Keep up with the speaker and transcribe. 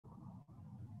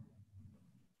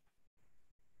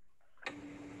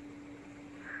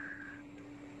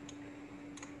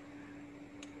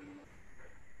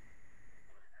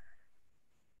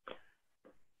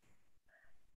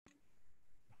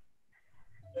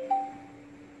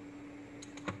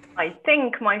I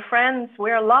think, my friends,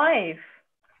 we're live.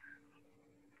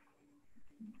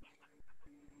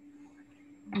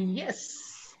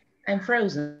 Yes, I'm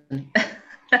frozen.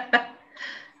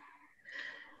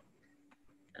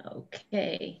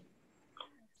 Okay.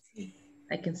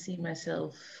 I can see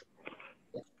myself.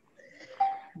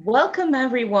 Welcome,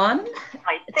 everyone.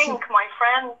 I think, my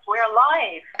friends, we're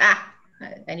live.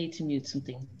 I need to mute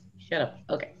something. Shut up.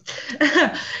 Okay.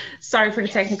 Sorry for the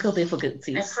technical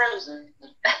difficulties. I'm frozen.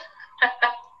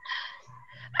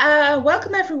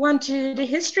 Welcome, everyone, to the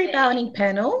Historybounding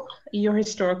panel, your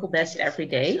historical best every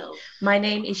day. My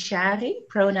name is Shari,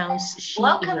 pronouns she,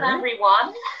 Welcome, her.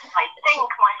 everyone. I think,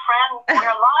 my friends,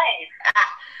 we're live.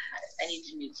 I need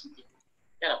to mute something.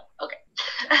 Shut up. Okay.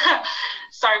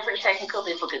 Sorry for the technical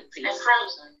difficulties. I'm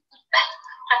frozen.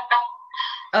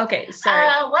 Okay,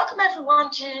 sorry. Welcome, everyone,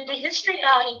 to the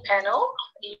Historybounding panel,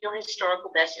 your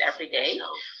historical best every day.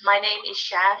 My name is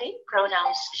Shari,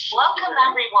 pronouns she. Welcome,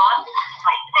 everyone.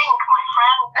 I think, my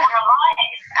friends, we're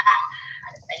live.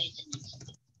 I need to mute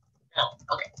something. Oh,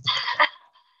 okay.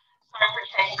 Sorry for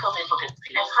technical difficulties.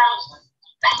 I'm frozen.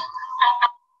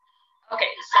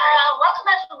 Okay, sorry. Welcome,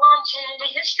 everyone, to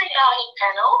the Historybounding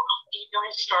panel, your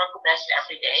historical best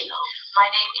every day.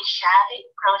 My name is Shari,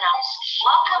 pronouns she.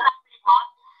 Welcome, everyone.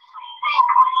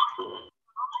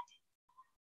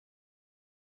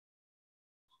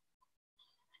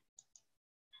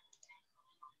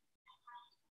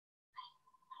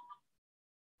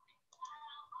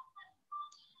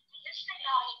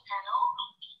 Historybounding panel,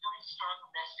 your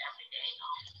historical best every day.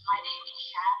 My name is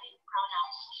Shari,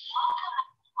 pronouns she. Welcome,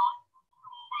 everyone.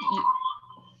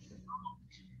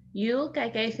 Juul,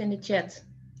 kijk even in de chat.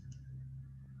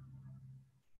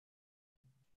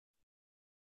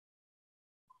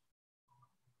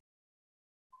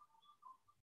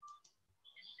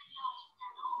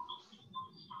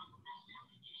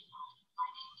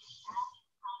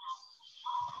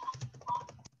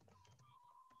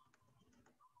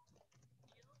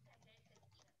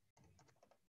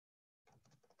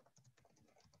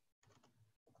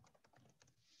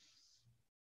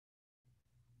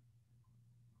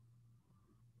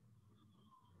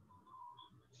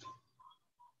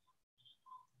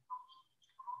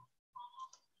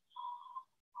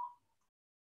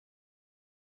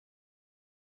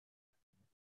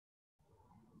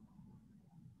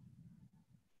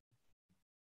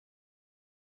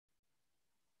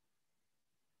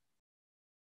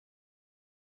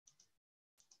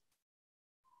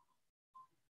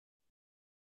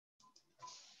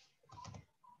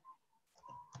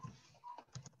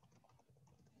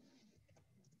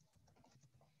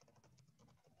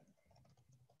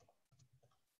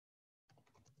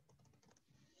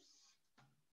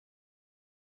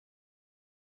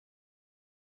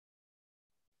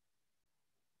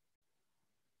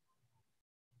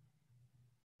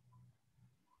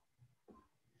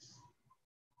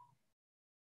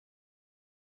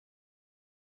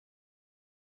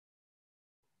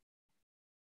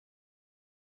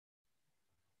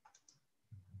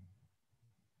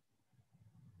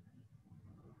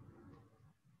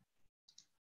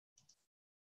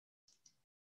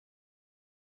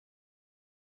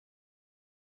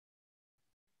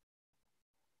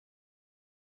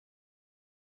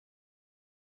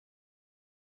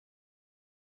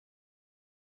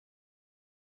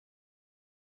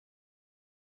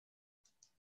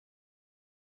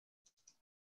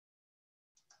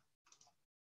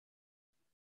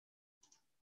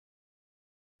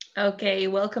 Okay,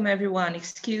 welcome everyone.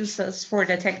 Excuse us for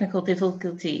the technical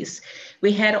difficulties.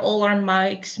 We had all our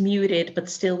mics muted, but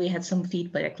still we had some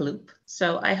feedback loop.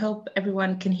 So I hope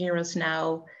everyone can hear us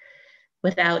now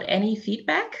without any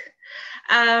feedback.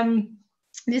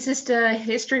 This is the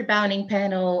Historybounding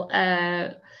panel,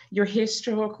 your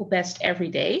historical best every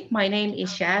day. My name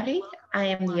is Shari. I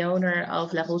am the owner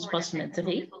of La Rose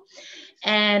Passementerie.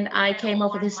 And I came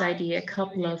up with this idea a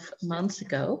couple of months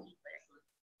ago.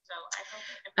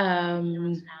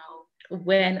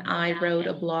 When I wrote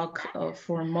a blog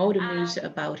for Modemuse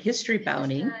about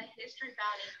historybounding,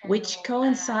 which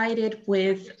coincided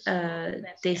with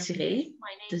Desiree,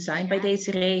 designed by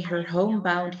Desiree, her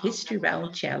homebound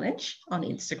historybound challenge on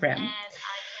Instagram.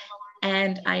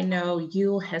 And I know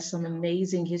Juul has some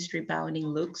amazing historybounding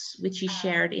looks, which she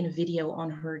shared in a video on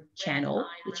her channel,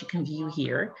 which you can view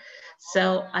here.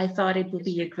 So I thought it would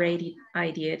be a great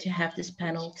idea to have this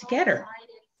panel together.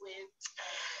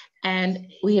 And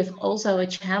we have also a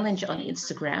challenge on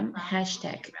Instagram,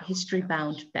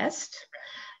 #HistoryboundBest,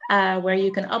 where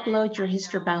you can upload your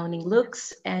historybounding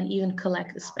looks and even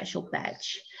collect a special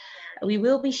badge. We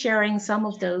will be sharing some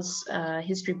of those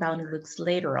historybounding looks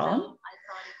later on.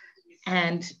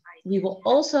 And We will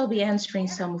also be answering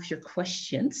some of your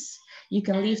questions. You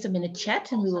can leave them in the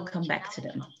chat and we will come back to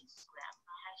them.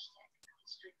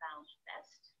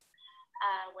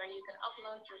 Where you can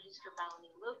upload your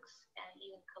historybounding looks and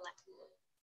even collect them.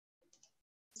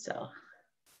 So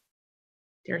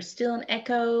there's still an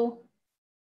echo.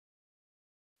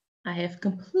 I have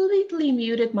completely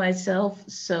muted myself,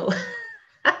 so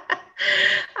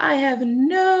I have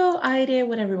no idea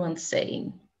what everyone's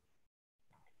saying.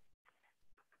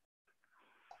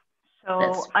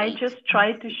 So I just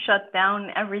tried to shut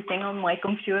down everything on my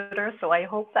computer, so I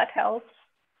hope that helps.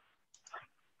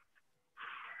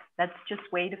 Let's just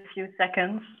wait a few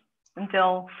seconds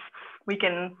until we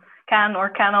can or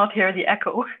cannot hear the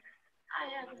echo. I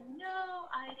have no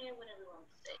idea what everyone's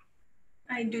saying.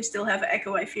 I do still have an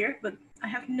echo, I fear, but I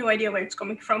have no idea where it's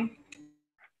coming from.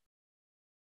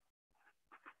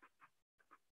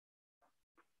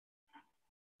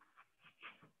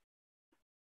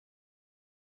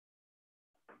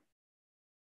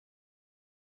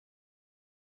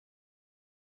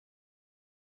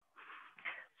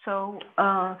 So,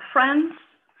 friends,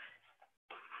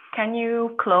 can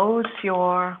you close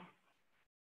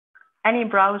any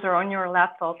browser on your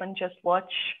laptop and just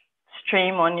watch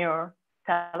stream on your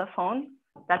telephone?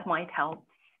 That might help.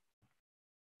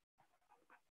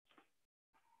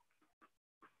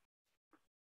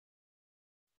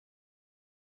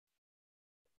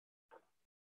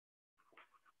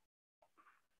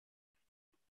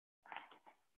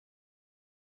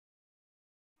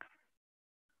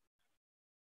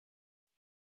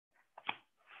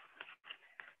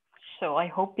 So I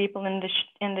hope people in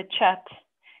the chat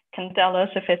can tell us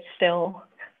if it's still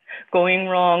going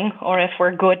wrong or if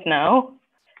we're good now.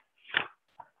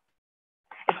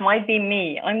 It might be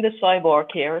me. I'm the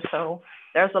cyborg here, so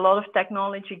there's a lot of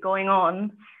technology going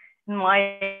on in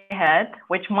my head,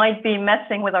 which might be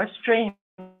messing with our stream.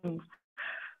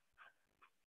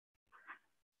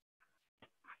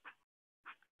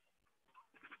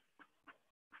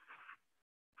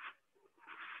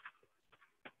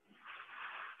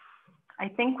 I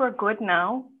think we're good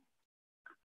now.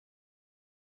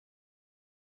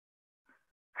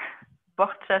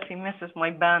 Bart says he misses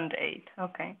my Band-Aid.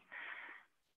 Okay.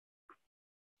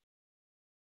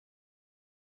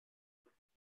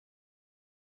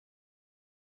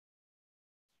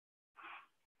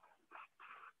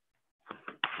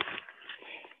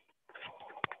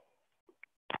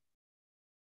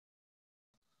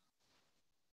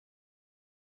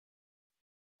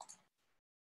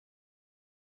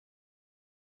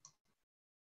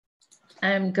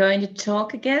 I'm going to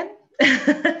talk again.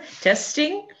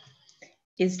 Testing.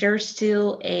 Is there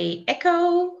still an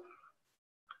echo?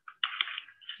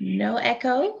 No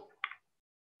echo?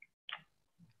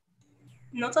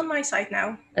 Not on my side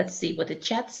now. Let's see what the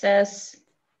chat says.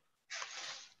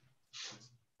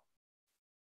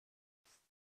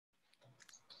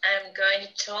 I'm going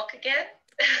to talk again.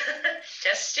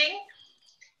 Testing.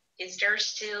 Is there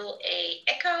still an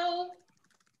echo?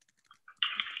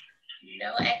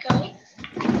 No echo?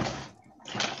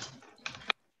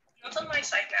 Not on my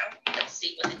side now. Let's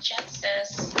see what the chat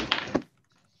says.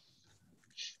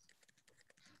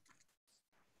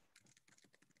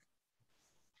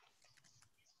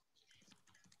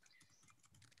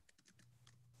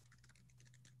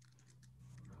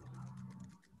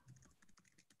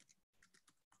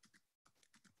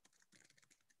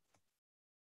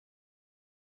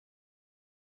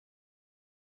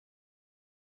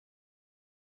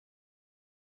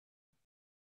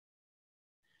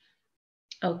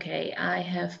 Okay, I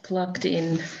have plugged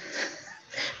in,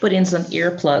 put in some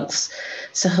earplugs.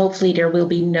 So hopefully there will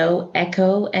be no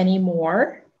echo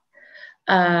anymore.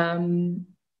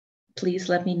 Please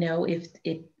let me know if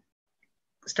it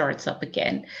starts up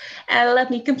again. And let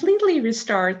me completely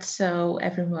restart so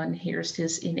everyone hears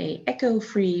this in an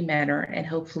echo-free manner and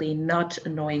hopefully not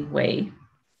annoying way.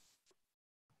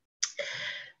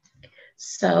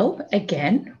 So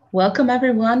again, welcome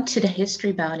everyone to the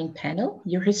Historybounding panel,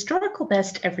 your historical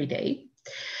best every day.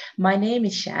 My name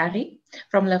is Shari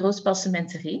from La Rose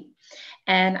Passementerie,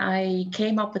 and I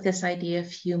came up with this idea a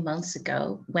few months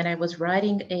ago when I was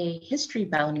writing a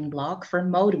historybounding blog for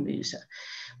Modemuse,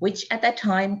 which at that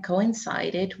time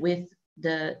coincided with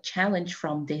the challenge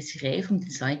from Desiree, from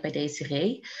Designed by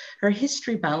Desiree, her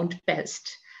historybound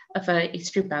best of a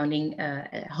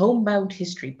historybounding, homebound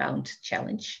historybound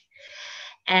challenge.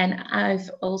 And I've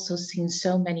also seen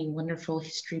so many wonderful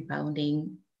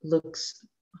historybounding looks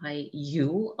by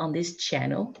Juul on this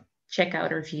channel. Check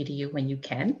out our video when you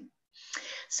can.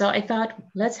 So I thought,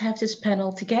 let's have this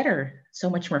panel together. So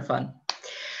much more fun.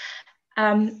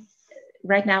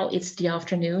 Right now it's the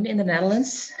afternoon in the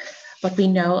Netherlands. but we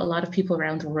know a lot of people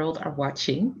around the world are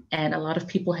watching, and a lot of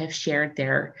people have shared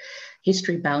their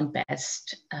history bound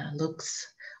best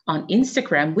looks on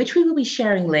Instagram, which we will be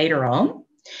sharing later on.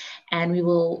 And we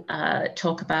will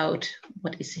talk about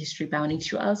what is history bounding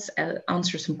to us,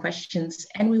 answer some questions,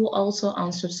 and we will also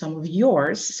answer some of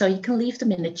yours. So you can leave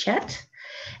them in the chat,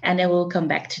 and then we'll come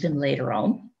back to them later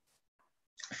on.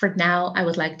 For now, I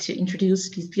would like to introduce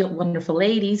these wonderful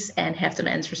ladies and have them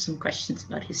answer some questions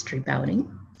about history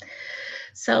bounding.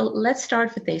 So let's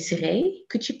start with Desiree.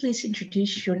 Could you please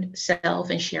introduce yourself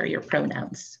and share your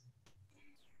pronouns?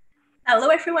 Hello,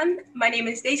 everyone. My name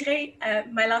is Desiree.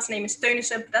 My last name is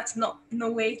Teunissen, but that's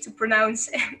no way to pronounce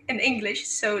in English.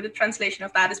 So the translation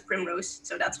of that is Primrose.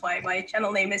 So that's why my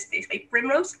channel name is Desiree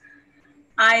Primrose.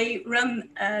 I run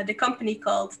the company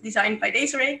called Designed by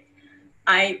Desiree.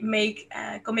 I make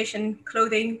commission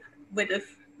clothing with a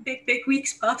big weak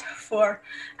spot for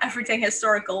everything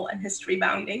historical and history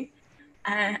bounding.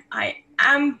 I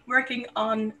am working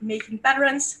on making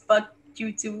patterns, but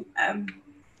due to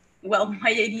well,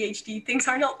 my ADHD, things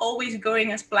are not always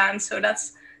going as planned. So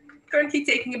that's currently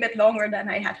taking a bit longer than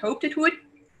I had hoped it would,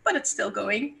 but it's still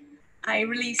going. I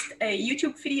released a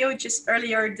YouTube video just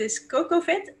earlier this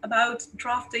COVID about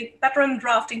pattern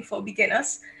drafting for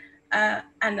beginners.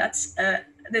 And that's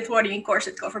the thwarting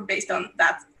corset cover based on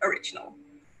that original.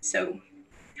 So,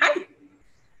 hi.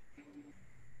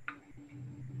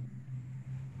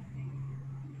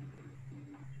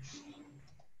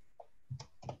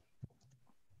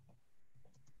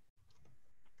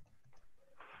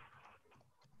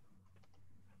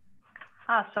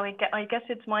 So I guess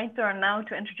it's my turn now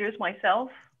to introduce myself.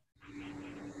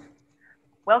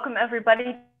 Welcome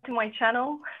everybody to my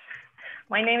channel.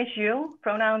 My name is Juul,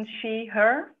 pronouns she,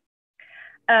 her.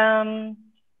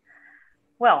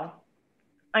 Well,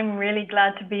 I'm really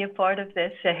glad to be a part of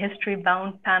this history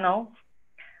bound panel.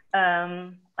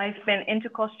 I've been into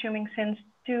costuming since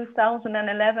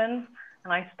 2011,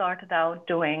 and I started out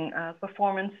doing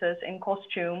performances in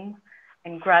costume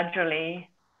and gradually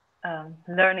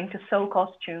learning to sew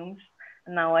costumes.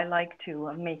 And now I like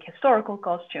to make historical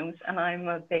costumes, and I'm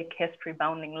a big history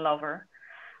bounding lover.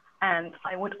 And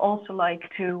I would also like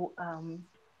to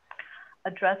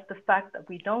address the fact that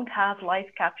we don't have live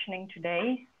captioning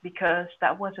today, because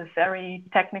that was a very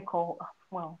technical,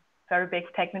 well, very big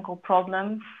technical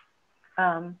problem.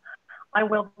 I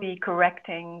will be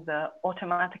correcting the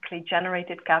automatically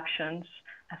generated captions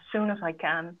as soon as I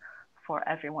can for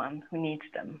everyone who needs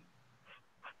them.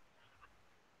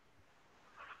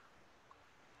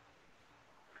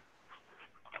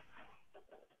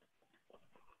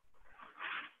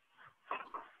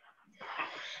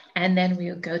 And then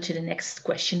we'll go to the next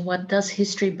question. What does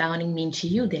history bounding mean to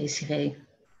you, Desiree?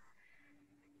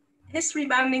 History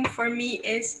bounding for me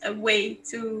is a way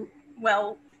to,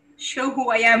 well, show who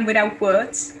I am without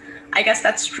words. I guess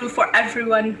that's true for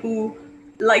everyone who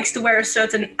likes to wear a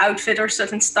certain outfit or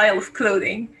certain style of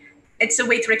clothing. It's a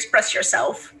way to express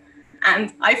yourself.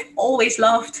 And I've always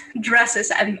loved dresses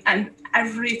and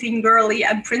everything girly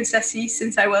and princessy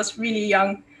since I was really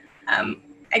young.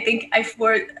 I think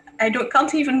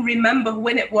can't even remember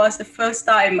when it was the first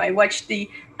time I watched the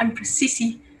Empress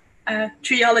Sisi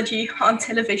trilogy on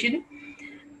television.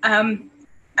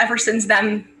 Ever since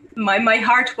then, my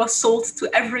heart was sold to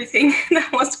everything that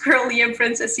was girly and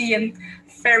princessy and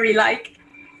fairy-like.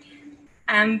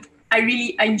 And I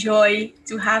really enjoy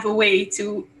to have a way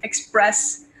to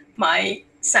express my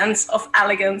sense of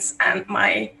elegance and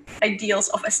my ideals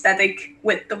of aesthetic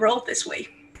with the world this way.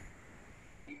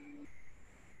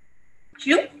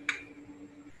 Juul?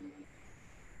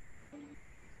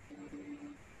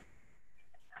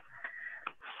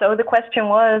 So the question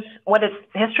was, what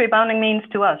history bounding means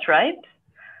to us, right?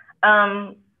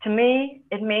 To me,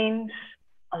 it means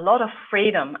a lot of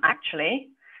freedom, actually.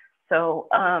 So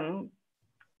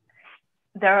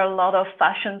there are a lot of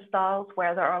fashion styles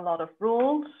where there are a lot of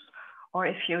rules, or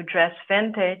if you dress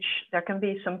vintage, there can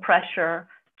be some pressure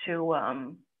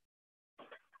to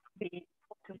be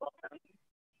to bottom,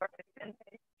 perfect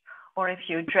vintage. Or if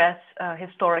you dress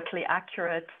historically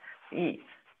accurate, be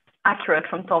accurate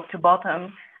from top to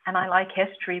bottom. And I like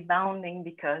history bounding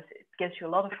because it gives you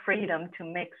a lot of freedom to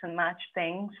mix and match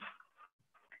things.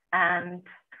 And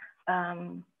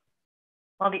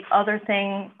well, the other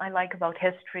thing I like about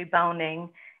history bounding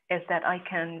is that I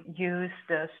can use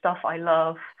the stuff I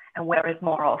love and wear it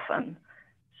more often.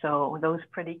 So those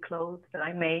pretty clothes that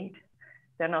I made,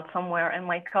 they're not somewhere in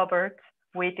my cupboard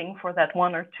waiting for that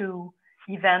 1 or 2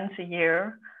 events a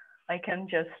year. I can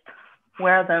just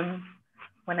wear them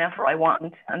whenever I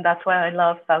want. And that's what I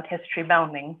love about history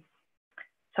bounding.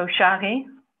 So Shari,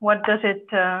 what does it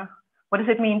What does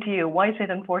it mean to you? Why is it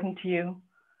important to you?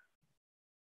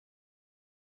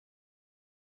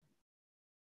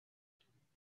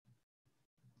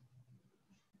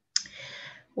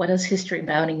 What does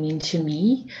historybounding mean to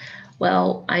me?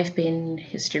 Well, I've been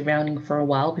historybounding for a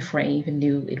while before I even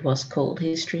knew it was called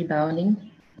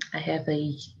historybounding. I have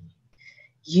a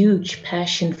huge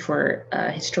passion for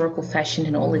historical fashion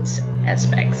in all its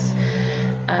aspects.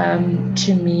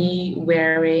 To me,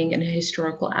 wearing a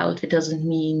historical outfit doesn't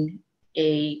mean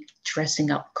a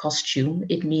dressing up costume.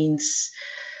 It means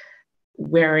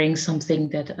wearing something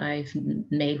that I've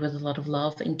made with a lot of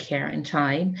love and care and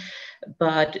time,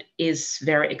 but is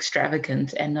very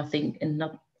extravagant and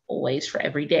not always for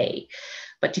every day.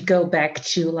 But to go back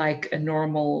to like a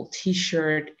normal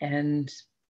t-shirt and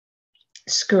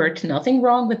skirt, nothing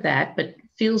wrong with that, but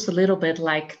feels a little bit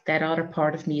like that other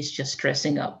part of me is just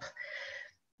dressing up.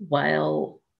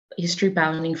 While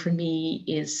historybounding for me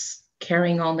is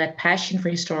carrying on that passion for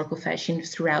historical fashion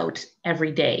throughout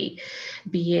every day,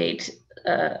 be it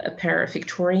a pair of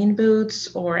Victorian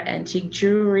boots or antique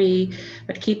jewelry,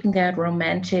 but keeping that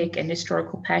romantic and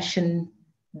historical passion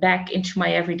back into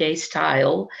my everyday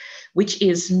style, which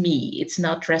is me. It's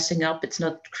not dressing up, it's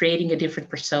not creating a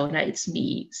different persona, it's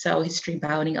me. So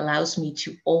historybounding allows me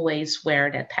to always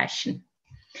wear that passion.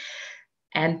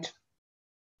 And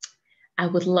I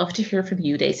would love to hear from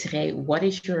you, Desiree. What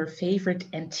is your favorite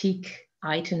antique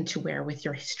item to wear with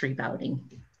your historybounding?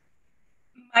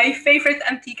 My favorite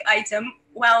antique item,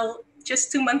 well,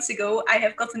 just 2 months ago, I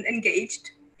have gotten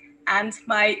engaged, and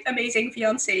my amazing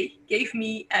fiance gave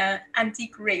me an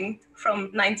antique ring from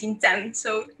 1910.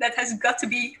 So that has got to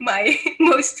be my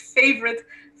most favorite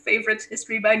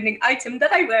historybounding item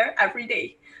that I wear every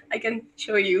day. I can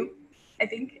show you, I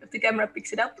think, if the camera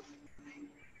picks it up.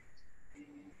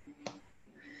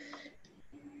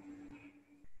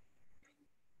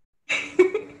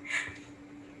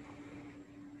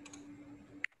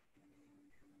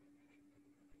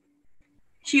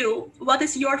 Juul, what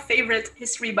is your favorite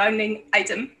historybounding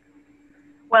item?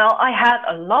 Well, I had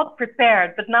a lot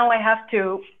prepared, but now I have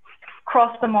to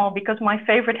cross them all because my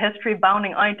favorite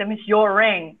historybounding item is your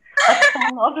ring. That's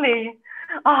so lovely.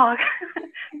 Oh,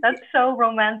 that's so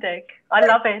romantic. I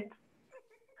love it.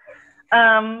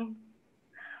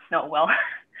 No, well,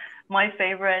 my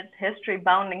favorite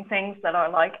historybounding things that are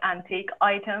like antique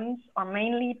items are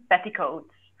mainly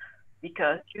petticoats,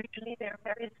 because usually they're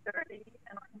very sturdy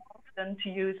and I'm often to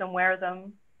use and wear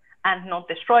them and not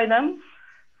destroy them,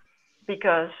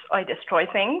 because I destroy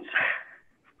things.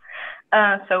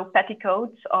 So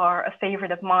petticoats are a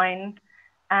favorite of mine.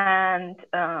 And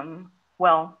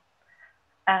well,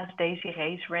 as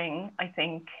Desiree's ring, I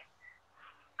think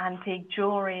antique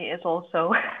jewelry is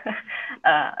also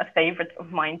a favorite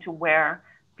of mine to wear,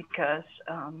 because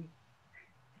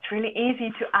it's really easy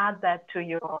to add that to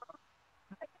your.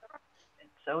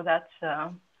 So that's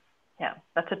yeah,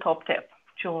 that's a top tip,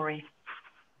 jewelry.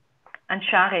 And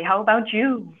Shari, how about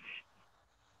you?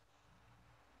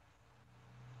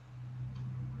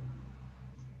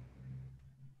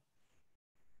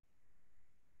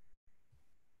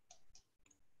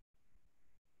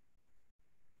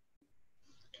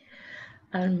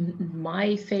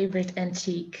 My favorite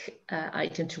antique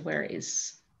item to wear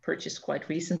is purchased quite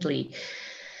recently.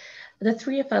 The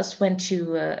three of us went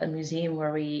to a museum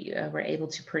where we were able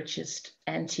to purchase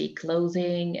antique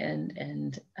clothing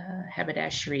and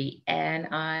haberdashery, and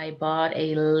I bought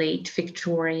a late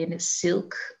Victorian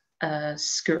silk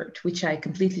skirt, which I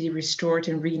completely restored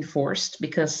and reinforced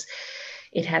because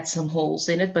it had some holes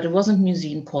in it, but it wasn't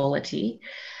museum quality,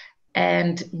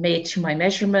 and made to my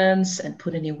measurements and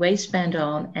put a new waistband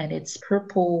on, and it's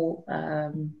purple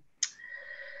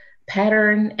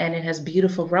pattern, and it has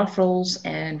beautiful ruffles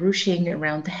and ruching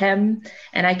around the hem,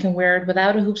 and I can wear it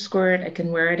without a hoop skirt. I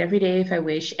can wear it every day if I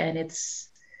wish, and it's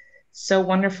so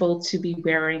wonderful to be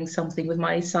wearing something with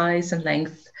my size and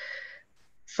length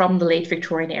from the late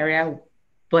Victorian era,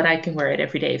 but I can wear it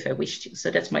every day if I wish to.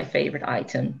 So that's my favorite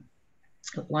item,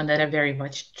 one that I very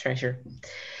much treasure.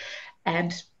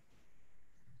 And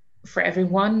for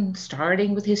everyone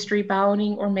starting with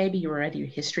historybounding, or maybe you're already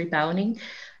historybounding,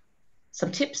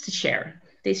 some tips to share.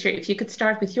 Desiree, if you could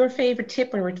start with your favorite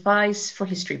tip or advice for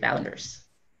historybounders.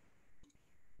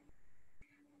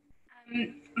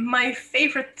 My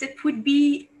favorite tip would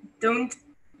be, don't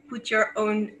put your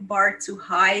own bar too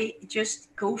high.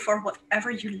 Just go for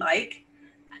whatever you like.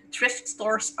 Thrift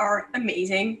stores are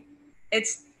amazing.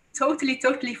 It's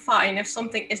totally fine if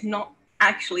something is not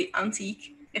actually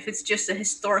antique, if it's just a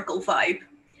historical vibe.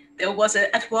 There was an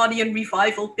Edwardian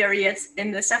revival period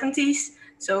in the 70s,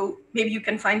 so maybe you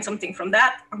can find something from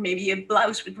that, or maybe a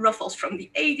blouse with ruffles from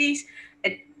the 80s.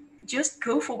 just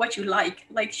go for what you like.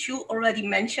 Like Juul already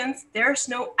mentioned, there's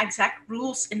no exact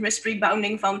rules in history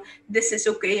bounding from this is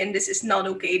okay and this is not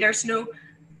okay. There's no,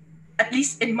 at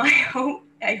least in my home,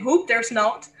 I hope there's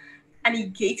not any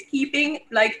gatekeeping.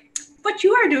 Like what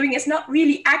you are doing is not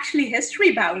really actually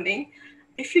history bounding.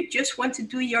 If you just want to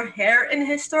do your hair in a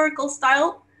historical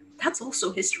style, that's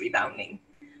also history bounding.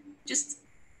 Just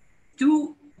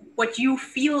do what you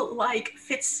feel like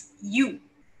fits you.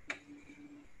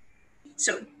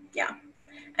 So yeah.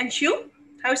 And Juul,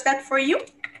 how's that for you?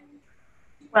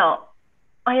 Well,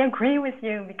 I agree with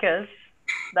you because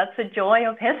that's the joy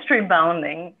of history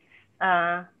bounding.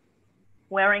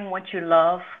 Wearing what you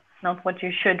love, not what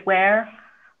you should wear,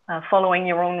 following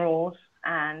your own rules,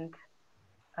 and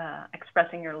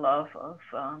expressing your love of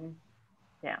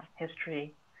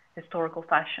historical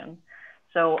fashion.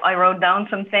 So I wrote down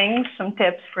some things, some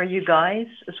tips for you guys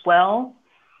as well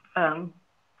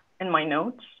in my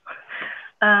notes.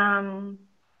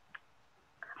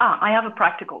 I have a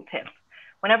practical tip.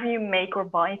 Whenever you make or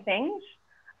buy things,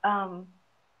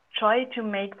 try to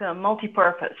make them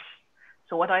multi-purpose.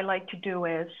 So what I like to do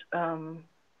is,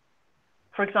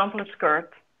 for example, a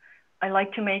skirt. I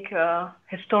like to make a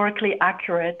historically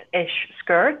accurate-ish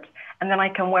skirt, and then I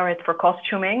can wear it for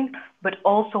costuming, but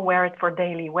also wear it for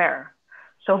daily wear.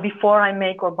 So before I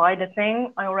make or buy the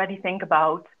thing, I already think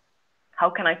about how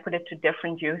can I put it to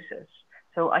different uses.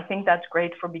 So I think that's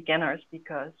great for beginners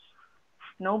because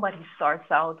nobody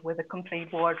starts out with a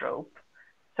complete wardrobe.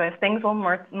 So if things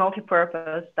are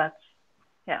multi-purpose, that's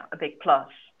a big plus.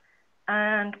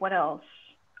 And what else?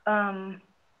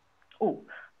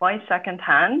 Buy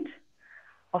secondhand,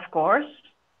 of course.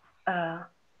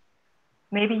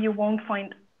 Maybe you won't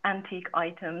find antique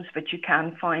items, but you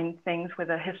can find things with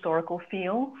a historical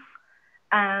feel.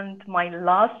 And my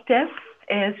last tip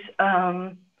is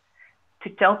to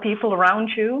tell people around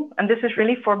you, and this is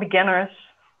really for beginners,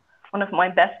 one of my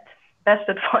best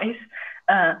advice,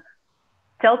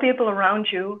 tell people around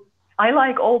you, I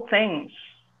like old things.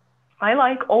 I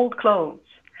like old clothes.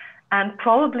 And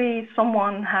probably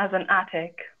someone has an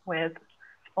attic with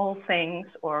old things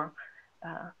or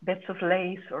bits of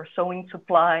lace or sewing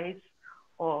supplies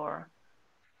or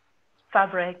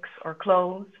fabrics or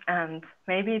clothes, and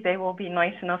maybe they will be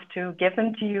nice enough to give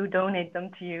them to you, donate them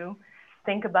to you,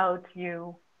 think about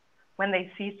you when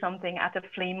they see something at a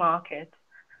flea market.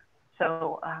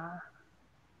 So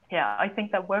I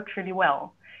think that works really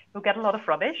well. You'll get a lot of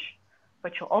rubbish,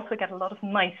 but you'll also get a lot of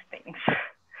nice things.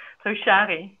 So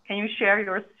Shari, can you share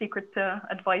your secret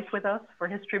advice with us for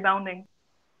history bounding?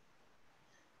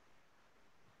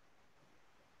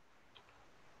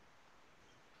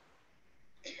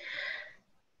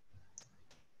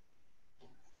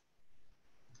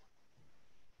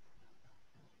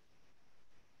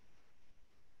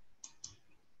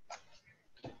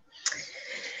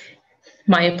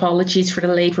 My apologies for the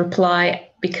late reply.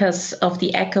 Because of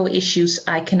the echo issues,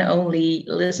 I can only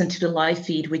listen to the live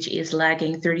feed, which is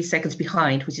lagging 30 seconds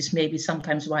behind, which is maybe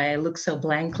sometimes why I look so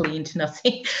blankly into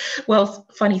nothing. Well,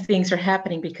 funny things are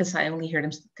happening because I only hear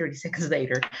them 30 seconds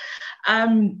later.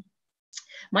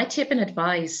 My tip and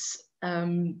advice,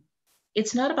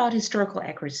 it's not about historical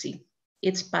accuracy.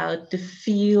 It's about the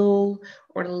feel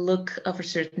or the look of a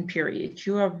certain period.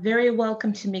 You are very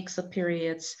welcome to mix up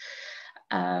periods.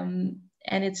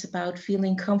 And it's about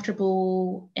feeling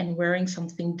comfortable and wearing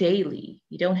something daily.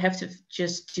 You don't have to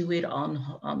just do it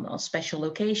on special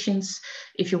occasions.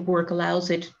 If your work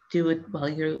allows it, do it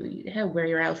while wear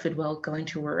your outfit while going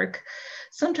to work.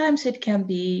 Sometimes it can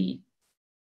be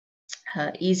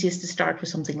easiest to start with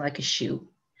something like a shoe.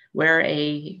 Wear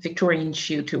a Victorian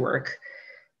shoe to work.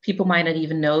 People might not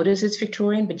even notice it's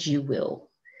Victorian, but you will.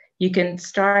 You can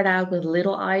start out with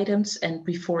little items and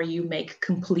before you make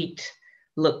complete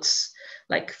looks,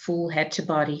 like full head to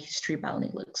body history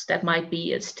bounding looks. That might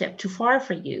be a step too far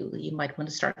for you. You might want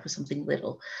to start with something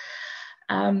little.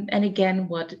 And again,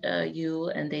 what you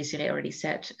and Desiree already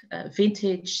said,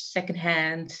 vintage,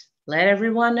 secondhand, let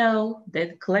everyone know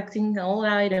that collecting old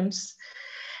items,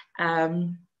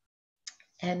 and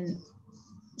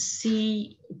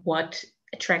see what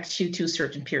attracts you to a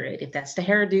certain period. If that's the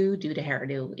hairdo, do the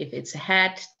hairdo. If it's a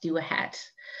hat, do a hat.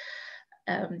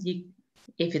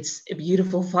 If it's a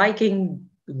beautiful Viking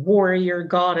warrior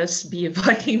goddess, be a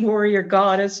Viking warrior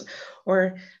goddess,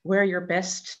 or wear your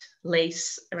best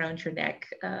lace around your neck.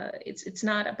 It's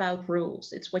not about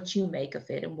rules. It's what you make of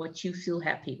it and what you feel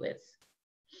happy with.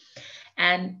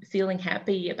 And feeling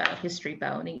happy about history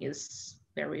bounding is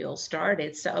where we all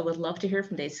started. So I would love to hear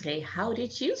from Desiree. How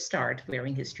did you start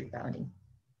wearing history bounding?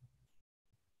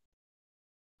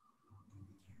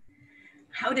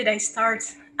 How did I start?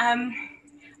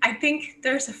 I think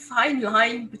there's a fine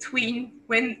line between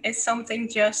when is something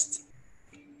just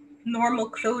normal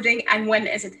clothing and when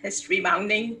is it history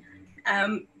bounding.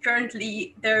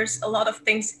 Currently, there's a lot of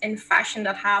things in fashion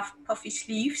that have puffy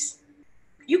sleeves.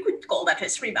 You could call that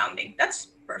history bounding. That's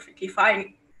perfectly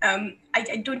fine.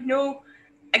 I don't know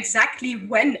exactly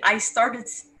when I started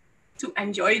to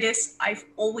enjoy this. I've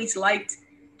always liked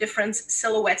different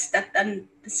silhouettes than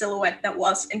the silhouette that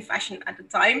was in fashion at the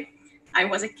time. I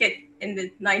was a kid in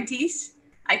the 90s.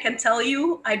 I can tell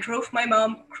you, I drove my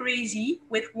mom crazy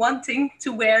with wanting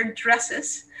to wear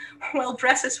dresses. Well,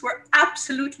 dresses were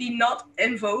absolutely not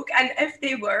in vogue. And if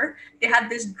they were, they had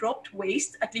this dropped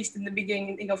waist, at least in the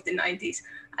beginning of the 90s.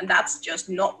 And that's just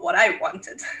not what I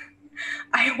wanted.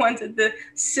 I wanted the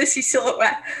sissy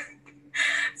silhouette.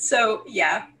 So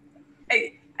yeah,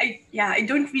 I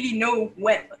don't really know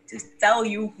when to tell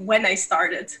you when I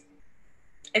started.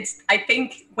 I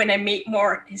think when I made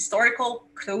more historical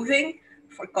clothing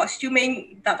for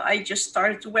costuming, that I just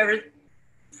started to wear it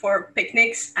for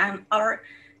picnics and other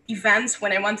events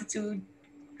when I wanted to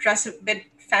dress a bit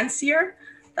fancier,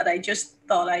 that I just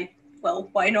thought well,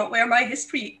 why not wear my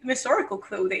historical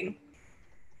clothing?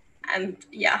 And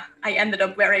yeah, I ended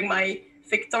up wearing my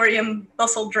Victorian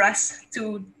bustle dress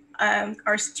to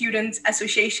our student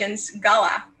association's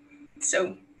gala.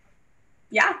 So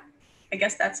yeah, I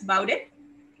guess that's about it.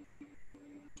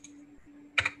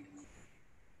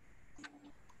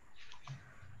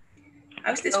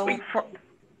 How's this for you?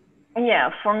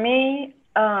 For me,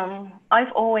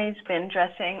 I've always been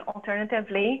dressing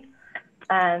alternatively,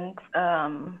 and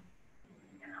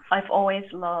I've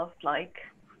always loved, like,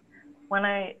 when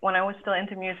I was still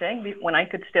into music, when I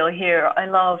could still hear, I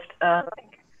loved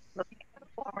looking at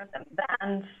performers and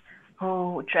bands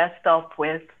who dressed up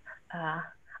with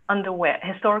underwear,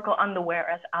 historical underwear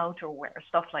as outerwear,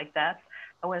 stuff like that.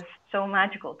 It was so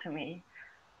magical to me.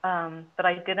 But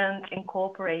I didn't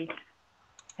incorporate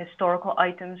historical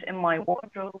items in my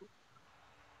wardrobe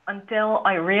until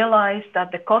I realized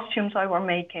that the costumes I were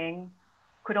making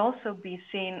could also be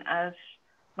seen as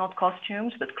not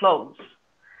costumes, but clothes.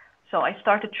 So I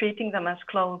started treating them as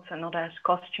clothes and not as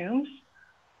costumes,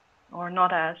 or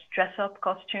not as dress-up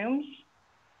costumes.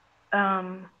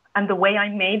 And the way I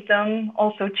made them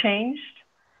also changed.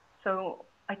 So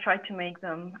I tried to make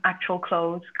them actual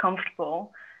clothes,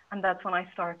 comfortable. And that's when I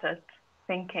started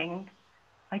thinking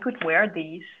I could wear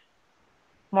these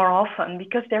more often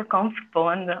because they're comfortable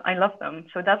and I love them.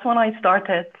 So that's when I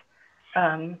started,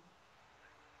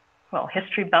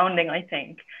 history bounding, I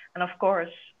think. And of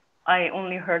course, I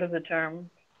only heard of the term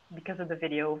because of the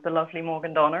video of the lovely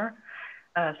Morgan Donner.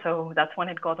 So that's when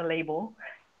it got a label.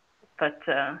 But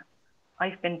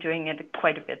I've been doing it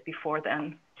quite a bit before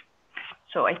then.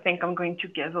 So I think I'm going to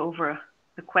give over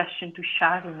the question to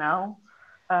Shari now.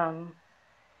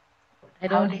 I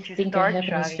don't think I have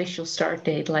an official start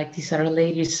date like these other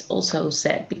ladies also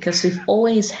said, because we've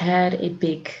always had a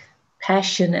big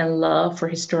passion and love for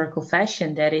historical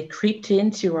fashion that it creeped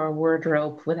into our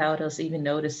wardrobe without us even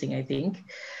noticing, I think.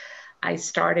 I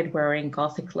started wearing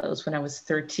Gothic clothes when I was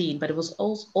 13, but it was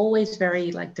always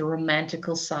very like the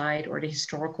romantical side or the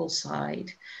historical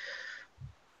side.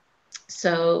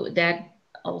 So that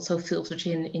also filtered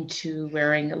into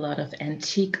wearing a lot of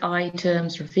antique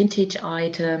items or vintage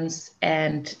items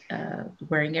and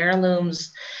wearing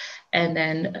heirlooms. And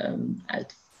then I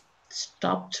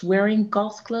stopped wearing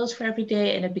goth clothes for every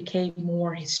day and it became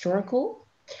more historical.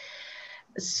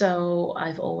 So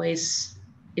I've always,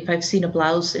 if I've seen a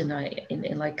blouse in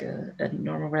like a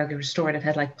normal regular store that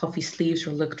had like puffy sleeves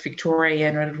or looked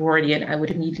Victorian or Edwardian, I would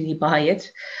immediately buy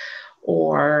it.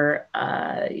 Or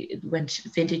went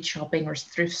vintage shopping or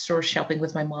thrift store shopping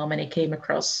with my mom and I came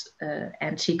across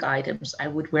antique items, I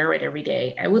would wear it every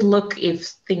day. I would look if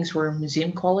things were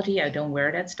museum quality. I don't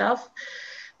wear that stuff.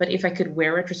 But if I could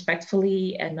wear it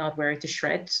respectfully and not wear it to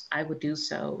shreds, I would do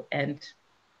so. And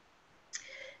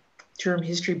term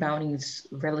history bounding is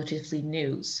relatively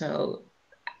new. So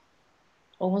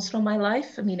almost all my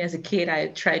life. I mean, as a kid, I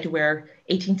tried to wear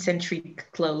 18th century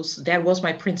clothes. That was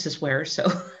my princess wear. So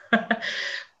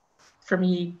for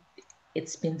me,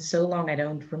 it's been so long, I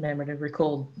don't remember to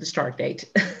recall the start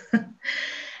date.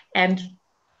 And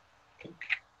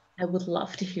I would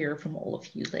love to hear from all of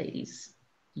you ladies,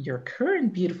 your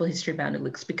current beautiful history bounding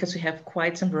looks, because we have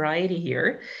quite some variety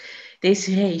here.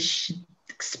 Desiree,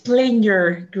 explain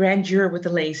your grandeur with the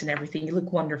lace and everything. You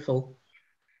look wonderful.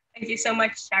 Thank you so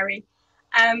much, Shari.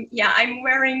 Yeah, I'm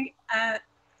wearing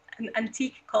an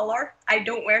antique color. I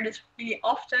don't wear this really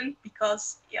often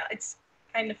because it's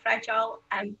kind of fragile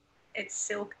and it's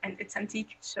silk and it's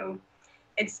antique. So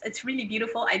it's really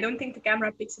beautiful. I don't think the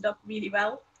camera picks it up really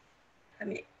well.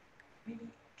 maybe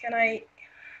can I,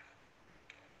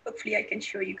 hopefully I can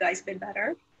show you guys a bit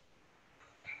better.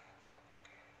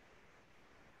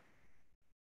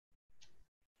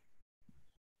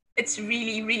 It's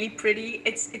really, really pretty.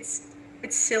 It's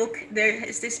silk. There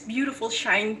is this beautiful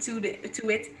shine to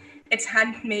it. It's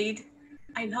handmade.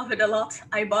 I love it a lot.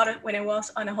 I bought it when I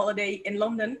was on a holiday in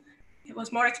London. It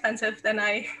was more expensive than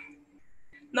I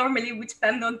normally would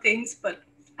spend on things, but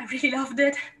I really loved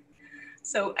it.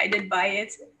 So I did buy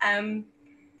it.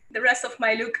 The rest of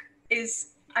my look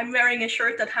is I'm wearing a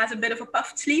shirt that has a bit of a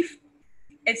puffed sleeve.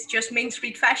 It's just Main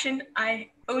Street fashion. I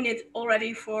own it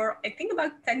already for, I think,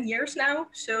 about 10 years now.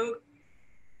 So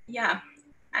yeah,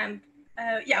 and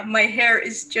yeah, my hair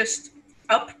is just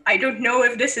up. I don't know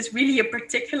if this is really a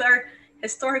particular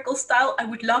historical style. I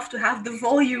would love to have the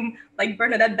volume like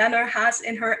Bernadette Banner has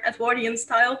in her Edwardian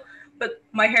style, but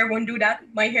my hair won't do that.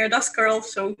 My hair does curl,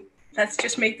 so let's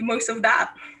just make the most of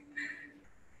that.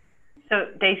 So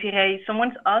Desiree,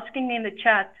 someone's asking me in the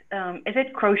chat, is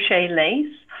it crochet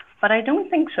lace? But I don't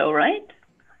think so, right?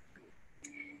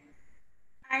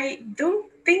 I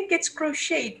don't think it's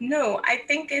crocheted. No, I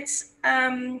think it's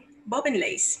bobbin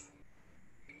lace.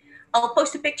 I'll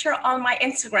post a picture on my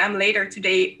Instagram later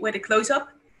today with a close-up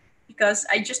because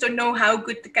I just don't know how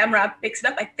good the camera picks it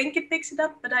up. I think it picks it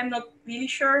up, but I'm not really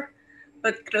sure.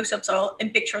 But close-ups in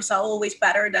pictures are always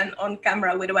better than on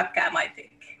camera with a webcam, I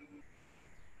think.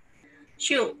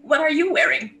 Juul, what are you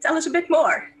wearing? Tell us a bit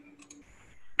more.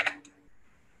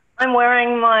 I'm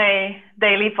wearing my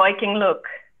daily Viking look.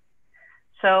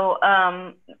 So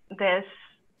this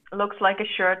looks like a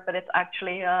shirt, but it's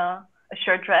actually a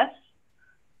shirt dress,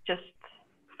 just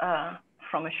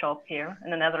from a shop here in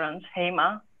the Netherlands,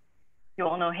 Hema. You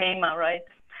all know Hema, right?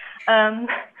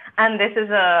 And this is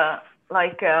an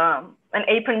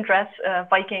apron dress,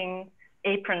 Viking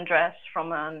apron dress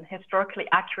from an historically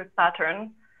accurate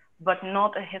pattern, but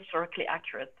not a historically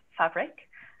accurate fabric.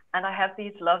 And I have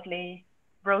these lovely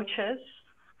brooches,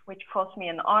 which cost me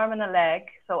an arm and a leg,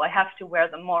 so I have to wear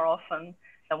them more often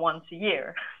than once a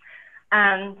year.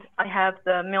 And I have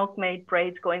the milkmaid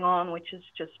braids going on, which is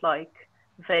just like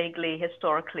vaguely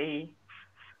historically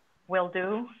will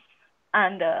do,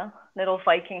 and a little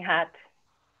Viking hat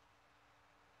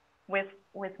with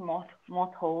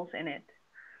moth holes in it.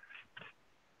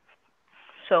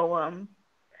 So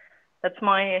that's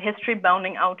my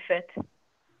history-bounding outfit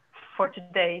for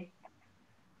today.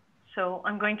 So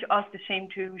I'm going to ask the same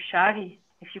to Shari,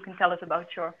 if you can tell us about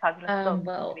your fabulous clothes.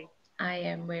 Well, I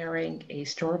am wearing a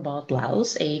store-bought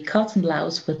blouse, a cotton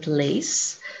blouse with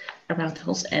lace around the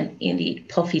hose and indeed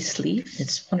puffy sleeve.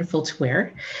 It's wonderful to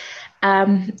wear.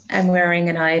 I'm wearing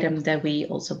an item that we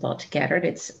also bought together.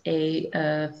 It's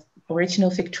a original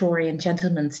Victorian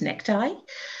gentleman's necktie,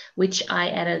 which I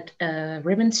added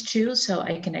ribbons to so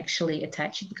I can actually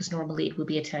attach it, because normally it will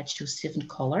be attached to a stiffened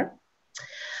collar.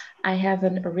 I have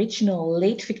an original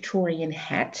late Victorian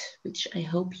hat, which I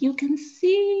hope you can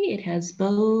see. It has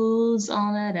bows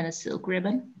on it and a silk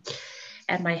ribbon.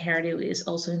 And my hairdo is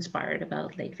also inspired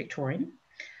about late Victorian.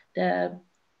 The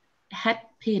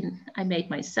hat pin I made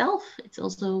myself. It's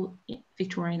also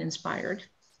Victorian inspired.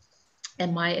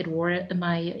 And my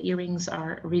earrings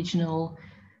are original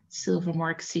silver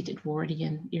mark seat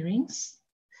Edwardian earrings.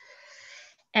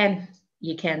 And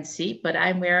you can't see, but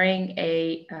I'm wearing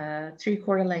a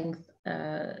 3/4 length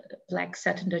black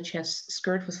satin Duchess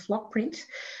skirt with flock print,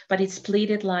 but it's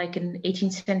pleated like an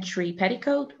 18th century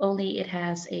petticoat, only it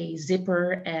has a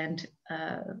zipper and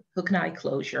hook and eye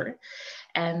closure.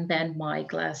 And then my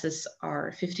glasses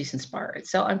are 50s inspired.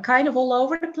 So I'm kind of all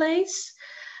over the place,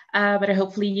 but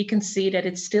hopefully you can see that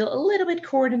it's still a little bit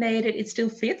coordinated. It still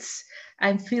fits.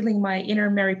 I'm feeling my inner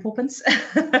Mary Poppins.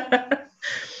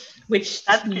 Which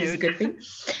is a good thing.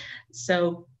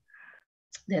 So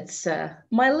that's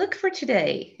my look for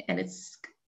today, and it's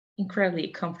incredibly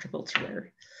comfortable to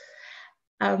wear.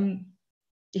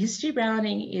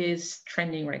 Historybounding is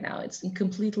trending right now. It's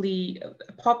completely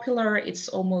popular. It's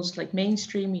almost like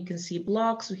mainstream. You can see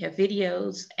blogs, we have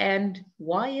videos, and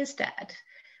why is that?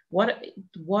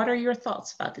 What are your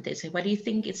thoughts about it, Desiree? Why do you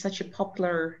think it's such a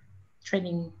popular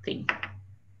trending thing?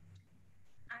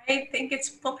 I think it's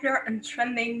popular and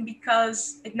trending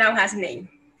because it now has a name.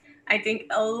 I think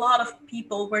a lot of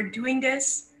people were doing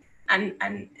this and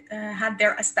had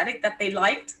their aesthetic that they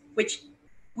liked, which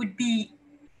would be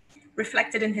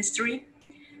reflected in history.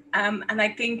 And I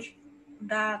think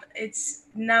that it's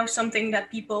now something that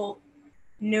people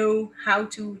know how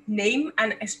to name,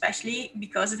 and especially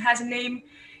because it has a name,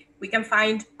 we can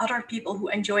find other people who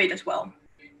enjoy it as well.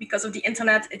 Because of the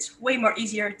internet, it's way more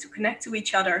easier to connect to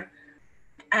each other.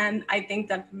 And I think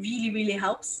that really, really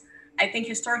helps. I think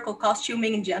historical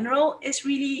costuming in general is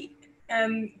really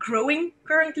growing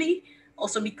currently,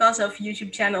 also because of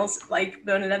YouTube channels like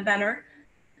Bernadette Banner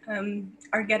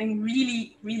are getting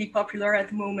really, really popular at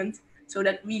the moment. So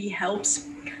that really helps.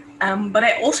 But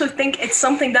I also think it's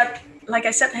something that, like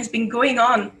I said, has been going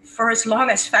on for as long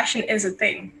as fashion is a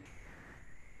thing.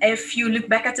 If you look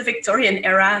back at the Victorian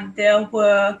era, there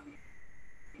were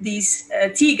these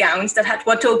tea gowns that had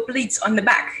watteau pleats on the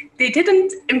back. They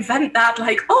didn't invent that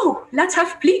like, oh, let's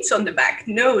have pleats on the back.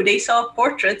 No, they saw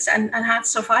portraits and had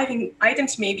surviving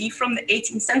items maybe from the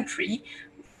 18th century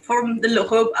from the Le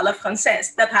Robe à la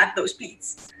Française that had those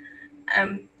pleats.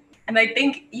 And I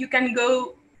think you can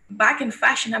go back in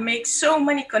fashion and make so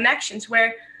many connections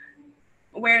where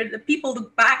the people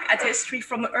look back at history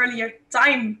from an earlier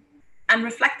time and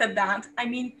reflected that. I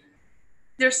mean,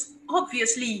 there's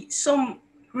obviously some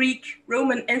Greek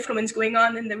Roman influence going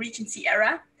on in the Regency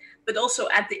era, but also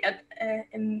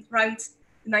in around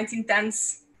the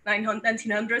 1910s,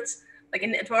 1900s, like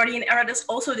in the Edwardian era, there's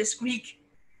also this Greek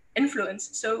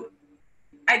influence. So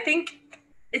I think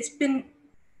it's been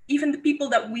even the people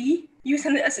that we use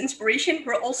as inspiration,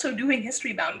 we're also doing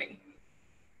history bounding.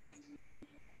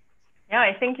 Yeah,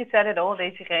 I think you said it all,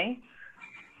 Desiree.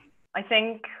 I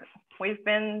think we've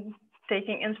been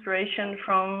taking inspiration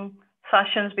from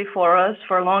fashions before us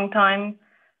for a long time,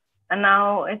 and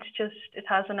now it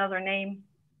has another name.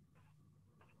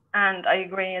 And I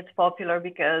agree, it's popular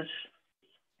because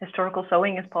historical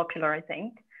sewing is popular, I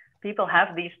think. People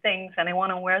have these things and they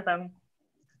want to wear them.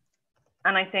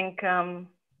 And I think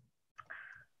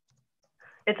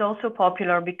it's also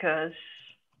popular because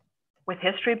with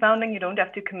history bounding, you don't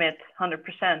have to commit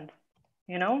 100%,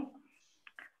 you know?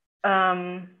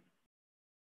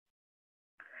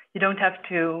 You don't have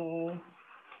to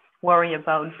worry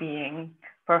about being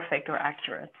perfect or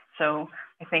accurate. So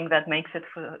I think that makes it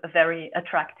a very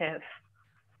attractive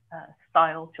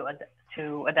style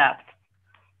to adapt.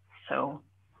 So,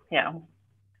 yeah.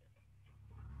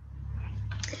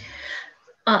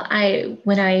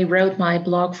 When I wrote my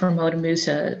blog for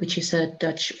Modemuse, which is a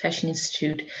Dutch fashion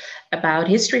institute, about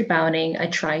history bounding, I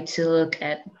tried to look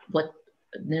at where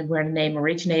the name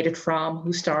originated from,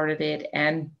 who started it,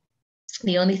 and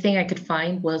the only thing I could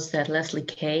find was that Leslie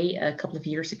Kay, a couple of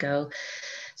years ago,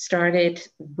 started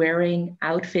wearing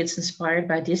outfits inspired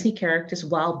by Disney characters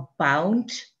while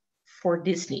bound for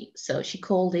Disney. So she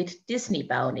called it Disney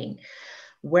bounding.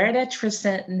 Where that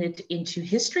transcended into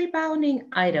history bounding,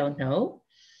 I don't know.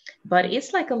 But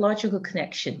it's like a logical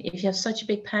connection. If you have such a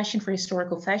big passion for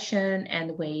historical fashion and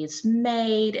the way it's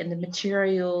made and the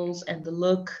materials and the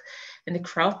look and the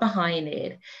craft behind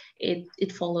it,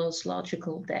 it follows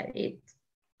logical that it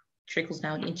trickles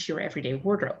down into your everyday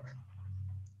wardrobe.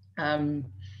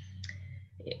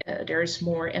 There's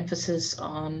more emphasis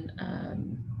on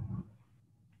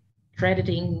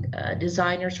crediting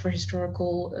designers for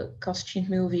historical costume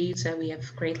movies. We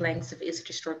have great lengths of, is it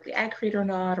historically accurate or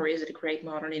not, or is it a great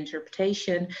modern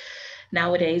interpretation?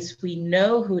 Nowadays, we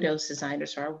know who those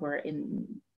designers are, where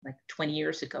in like 20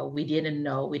 years ago, we didn't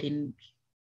know,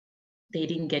 they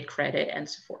didn't get credit and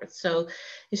so forth. So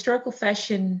historical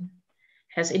fashion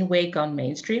has in a way gone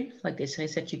mainstream. Like they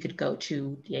said, you could go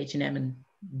to the H&M and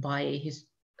buy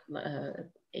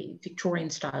a Victorian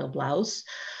style blouse.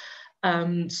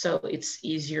 So it's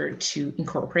easier to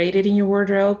incorporate it in your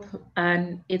wardrobe.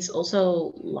 And it's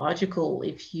also logical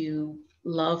if you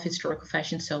love historical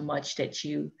fashion so much that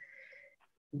you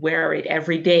wear it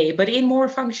every day, but in more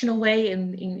functional way.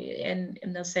 And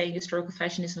I'm not saying historical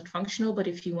fashion is not functional, but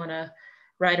if you want to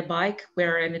ride a bike,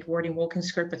 wear an Edwardian walking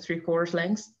skirt with 3/4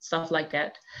 length, stuff like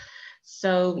that.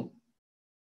 So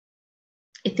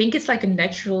I think it's like a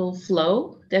natural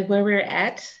flow that where we're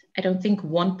at. I don't think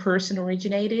one person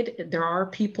originated. There are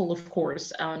people, of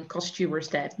course, costumers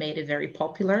that made it very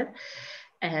popular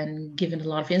and given a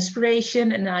lot of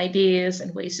inspiration and ideas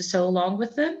and ways to sew along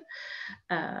with them.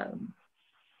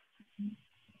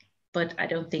 But I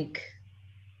don't think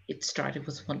it started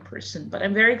with one person. But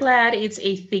I'm very glad it's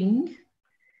a thing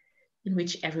in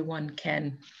which everyone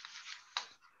can.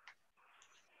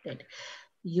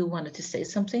 You wanted to say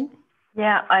something?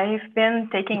 Yeah, I've been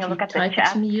taking a look at the chat. Type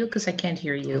it to me, because I can't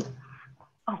hear you.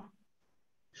 Oh.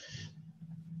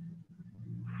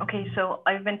 Okay, so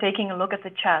I've been taking a look at the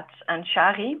chats, and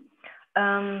Shari,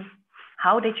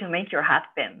 how did you make your hat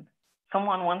pin?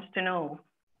 Someone wants to know.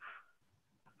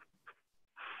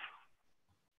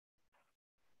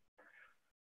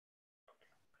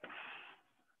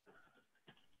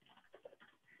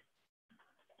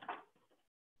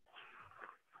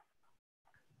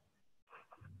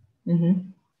 Mm-hmm.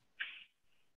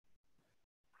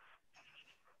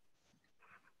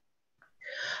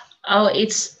 Oh,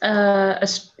 it's a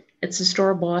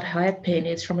store-bought hat pin.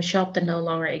 It's from a shop that no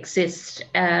longer exists.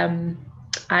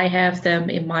 I have them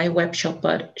in my web shop,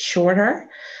 but shorter.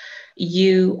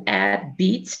 You add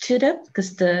beads to them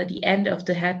because the end of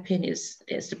the hat pin is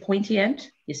the pointy end.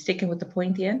 You're sticking with the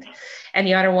pointy end, and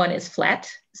the other one is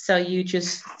flat. So you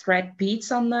just thread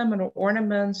beads on them and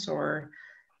ornaments or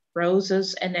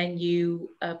roses, and then you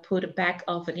put a back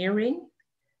of an earring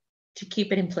to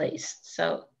keep it in place.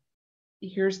 So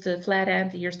here's the flat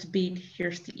end, here's the bead,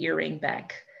 here's the earring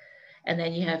back, and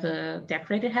then you have a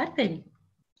decorated hat pin.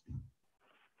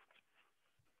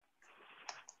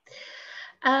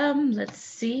 Let's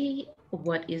see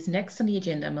what is next on the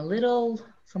agenda. I'm a little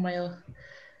from my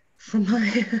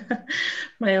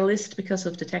my list because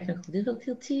of the technical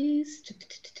difficulties.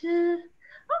 Oh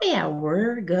yeah,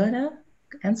 we're gonna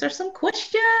answer some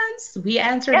questions. We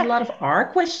answered a lot of our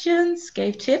questions,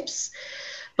 gave tips,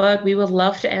 but we would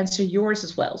love to answer yours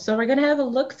as well. So we're gonna have a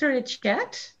look through the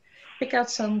chat, pick out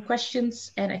some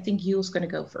questions, and I think Juul's gonna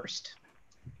go first.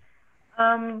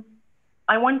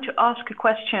 I want to ask a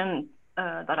question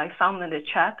that I found in the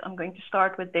chat. I'm going to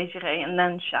start with Desiree and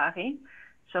then Shari.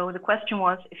 So the question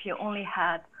was, if you only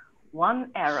had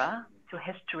one era to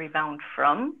history bound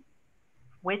from,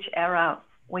 which era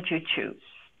would you choose?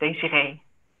 Desiree.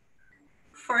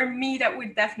 For me, that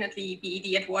would definitely be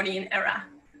the Edwardian era.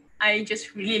 I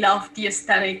just really love the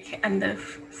aesthetic and the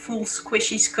full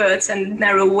squishy skirts and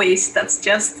narrow waist. That's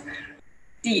just,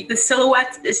 the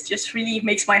silhouette is just really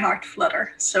makes my heart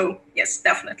flutter. So yes,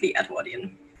 definitely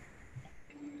Edwardian.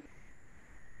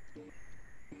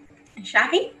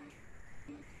 Shari?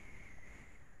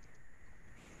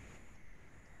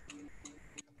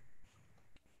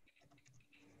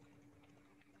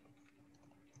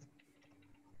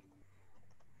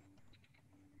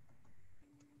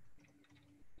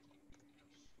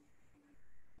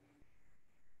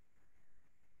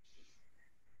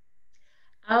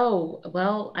 Oh,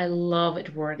 well, I love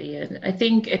Edwardian. I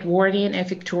think Edwardian and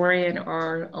Victorian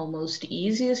are almost the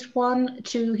easiest one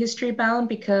to history bound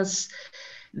because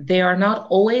they are not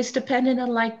always dependent on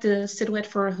like the silhouette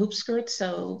for a hoop skirt.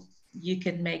 So you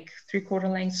can make 3/4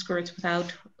 length skirts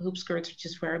without hoop skirts, or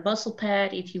just wear a bustle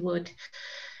pad if you would.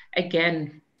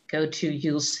 Again, go to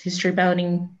Juul's history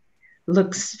bounding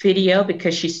looks video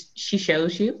because she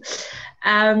shows you.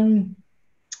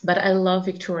 But I love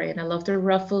Victorian. I love the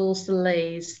ruffles, the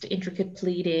lace, the intricate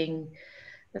pleating.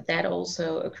 That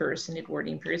also occurs in the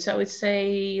Edwardian period. So I would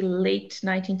say late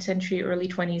 19th century, early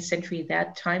 20th century,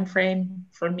 that time frame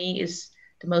for me is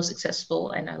the most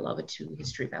accessible, and I love it to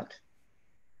history bound.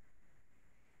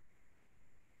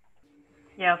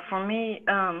 Yeah, for me,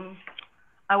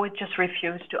 I would just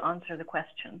refuse to answer the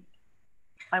question.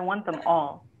 I want them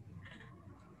all.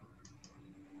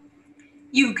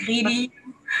 You greedy. But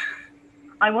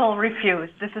I will refuse.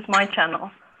 This is my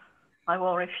channel. I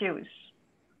will refuse.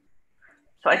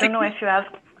 So I don't know if you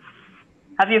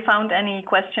have you found any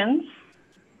questions,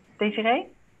 Desiree?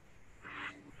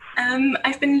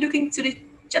 I've been looking to the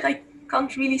chat. I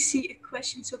can't really see a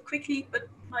question so quickly, but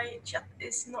my chat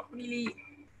is not really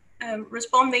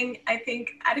responding, I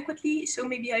think, adequately. So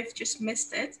maybe I've just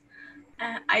missed it.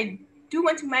 I do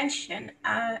want to mention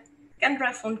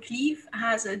Kendra van Cleave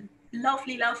has a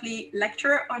lovely, lovely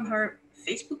lecture on her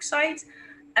Facebook site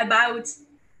about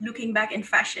looking back in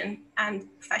fashion and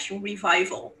fashion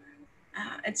revival.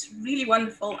 It's really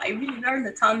wonderful. I really learned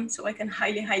a ton, so I can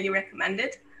highly, highly recommend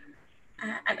it.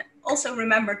 And also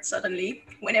remembered suddenly,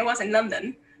 when I was in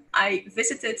London, I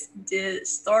visited the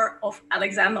store of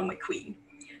Alexander McQueen.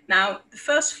 Now, the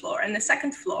first floor and the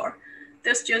second floor,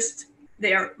 there's just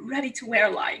their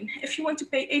ready-to-wear line. If you want to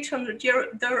pay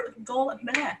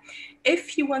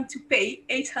if you want to pay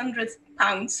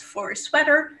 £800 for a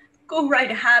sweater, go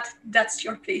right ahead. That's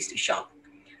your place to shop.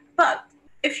 But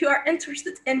if you are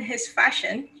interested in his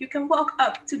fashion, you can walk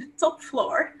up to the top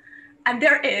floor, and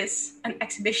there is an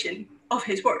exhibition of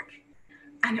his work.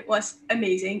 And it was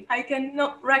amazing. I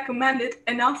cannot recommend it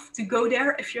enough to go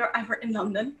there if you're ever in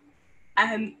London.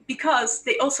 Because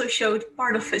they also showed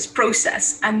part of his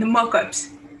process and the mock-ups.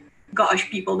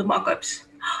 Gosh, people, the mock-ups.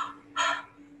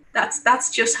 That's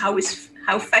just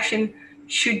how fashion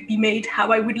should be made,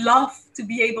 how I would love to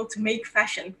be able to make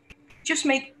fashion. Just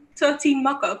make 13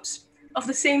 mock-ups of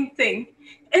the same thing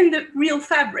in the real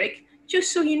fabric,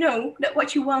 just so you know that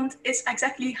what you want is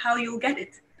exactly how you'll get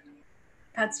it.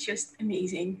 That's just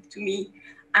amazing to me.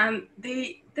 And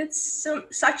they did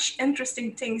such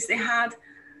interesting things. They had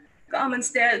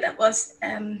garments there that was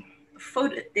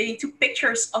they took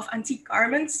pictures of antique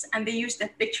garments and they used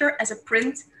that picture as a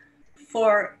print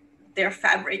for their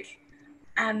fabric.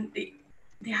 And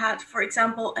they had, for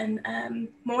example, an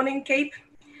morning cape,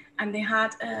 and they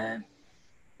had a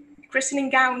christening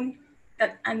gown,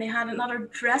 and they had another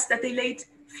dress that they laid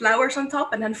flowers on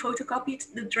top, and then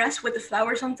photocopied the dress with the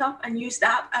flowers on top and used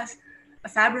that as a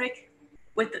fabric,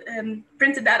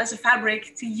 printed that as a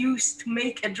fabric to use to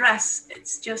make a dress.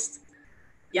 It's just,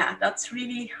 yeah, that's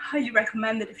really highly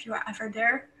recommended if you are ever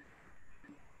there.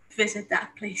 Visit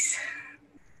that place.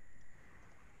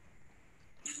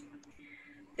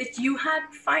 Did you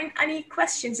find any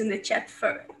questions in the chat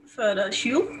for the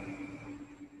Juul?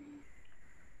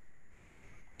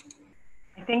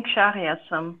 I think Shari has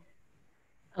some.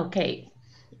 Okay,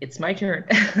 it's my turn.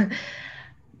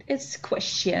 It's a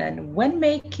question. When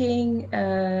making,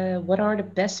 what are the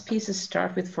best pieces to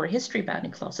start with for a history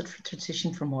bounding closet for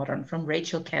transition from modern, from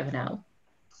Rachel Cavanaugh?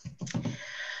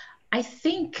 I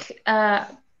think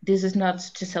this is not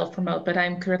to self-promote, but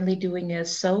I'm currently doing a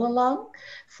sew-along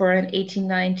for an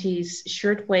 1890s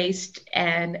shirtwaist,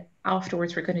 and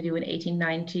afterwards we're going to do an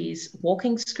 1890s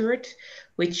walking skirt,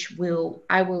 which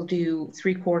I will do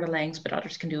 3/4 length, but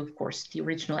others can do, of course, the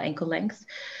original ankle length.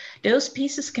 Those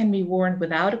pieces can be worn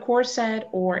without a corset,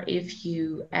 or if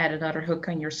you add another hook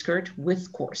on your skirt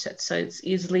with corset. So it's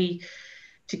easily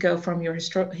to go from your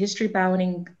history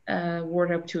bounding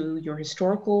wardrobe to your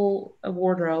historical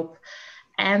wardrobe.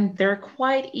 And they're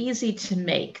quite easy to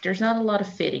make. There's not a lot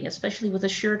of fitting, especially with a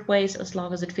shirtwaist, as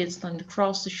long as it fits on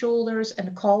across the shoulders and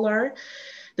the collar.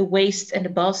 The waist and the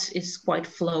bust is quite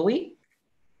flowy.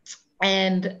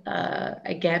 And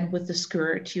again, with the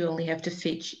skirt, you only have to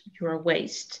fit your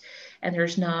waist. And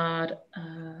there's not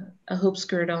a hoop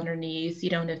skirt underneath.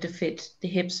 You don't have to fit the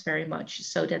hips very much.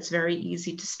 So that's very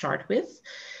easy to start with.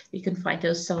 You can find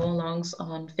those sew-alongs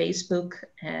on Facebook,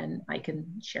 and I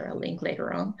can share a link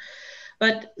later on.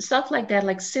 But stuff like that,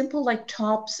 like simple like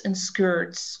tops and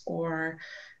skirts, or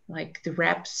like the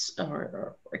wraps,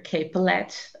 or a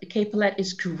capelet. A capelet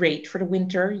is great for the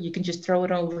winter. You can just throw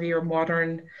it over your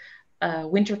modern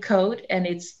winter coat, and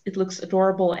it looks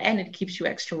adorable, and it keeps you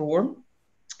extra warm.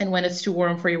 And when it's too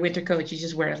warm for your winter coat, you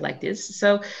just wear it like this.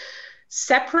 So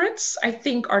separates, I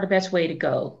think, are the best way to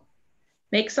go.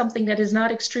 Make something that is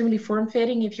not extremely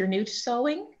form-fitting if you're new to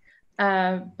sewing,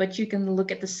 but you can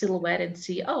look at the silhouette and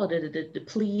see, oh, the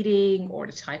pleating or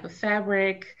the type of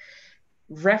fabric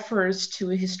refers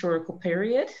to a historical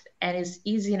period and is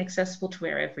easy and accessible to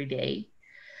wear every day.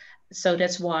 So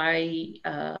that's why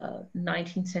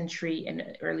 19th century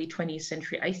and early 20th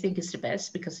century, I think, is the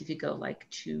best, because if you go like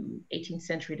to 18th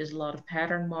century, there's a lot of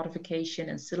pattern modification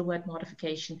and silhouette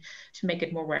modification to make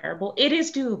it more wearable. It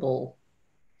is doable.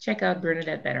 Check out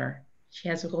Bernadette Benner. She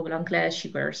has a robe anglaise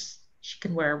she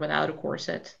can wear without a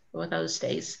corset, without a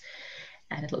stays,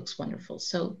 and it looks wonderful.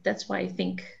 So that's why I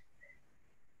think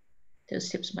those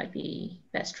tips might be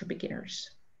best for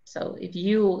beginners. So if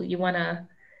you want to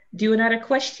do another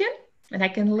question, and I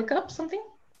can look up something.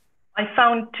 I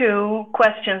found 2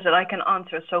 questions that I can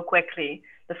answer so quickly.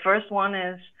 The first one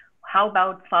is, how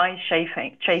about thigh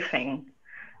chafing?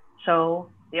 So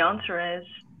the answer is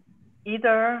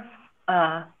either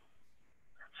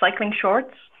cycling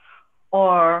shorts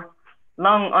or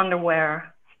long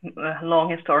underwear, long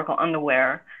historical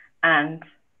underwear, and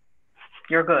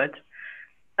you're good.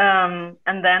 And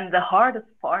then the hardest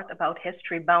part about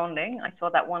history bounding, I saw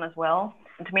that one as well.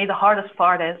 And to me, the hardest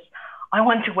part is I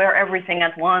want to wear everything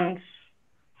at once.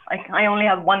 I only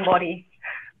have one body.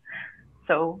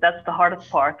 So that's the hardest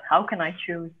part. How can I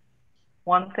choose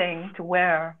one thing to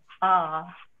wear?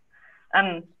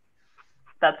 And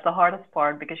that's the hardest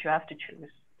part, because you have to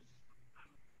choose.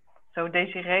 So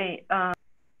Desiree.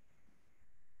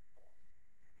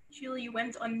 Juul, you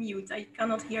went on mute. I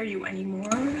cannot hear you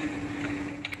anymore.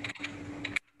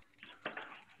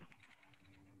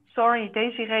 Sorry,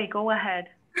 Desiree, go ahead.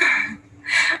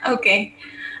 Okay.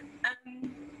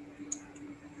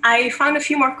 I found a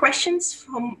few more questions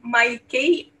from Mike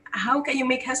K. How can you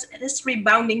make history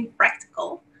bounding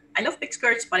practical? I love big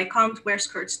skirts, but I can't wear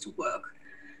skirts to work.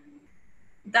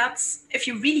 That's, if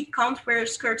you really can't wear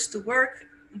skirts to work,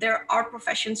 there are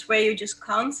professions where you just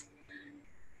can't.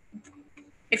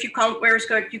 If you can't wear a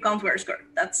skirt, you can't wear a skirt.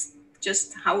 That's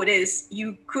just how it is.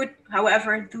 You could,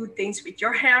 however, do things with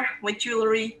your hair, with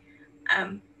jewelry,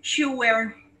 shoe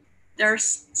wear.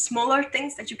 There's smaller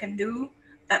things that you can do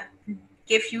that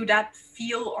give you that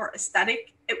feel or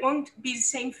aesthetic. It won't be the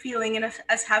same feeling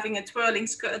as having a twirling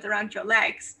skirt around your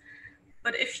legs.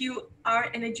 But if you are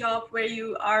in a job where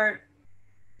you are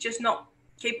just not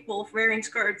capable of wearing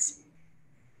skirts,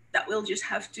 that will just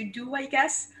have to do, I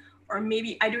guess. Or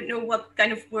maybe, I don't know what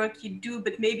kind of work you do,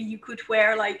 but maybe you could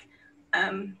wear like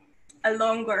a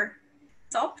longer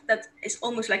top that is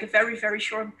almost like a very, very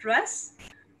short dress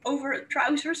over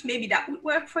trousers. Maybe that would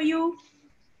work for you.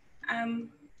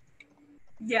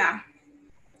 Yeah,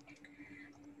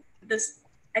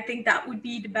 I think that would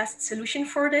be the best solution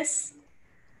for this.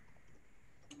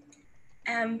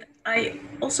 And I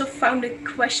also found a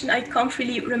question I can't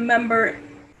really remember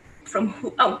from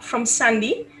who. Oh, from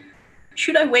Sandy.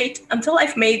 Should I wait until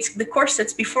I've made the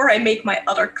corsets before I make my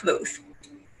other clothes?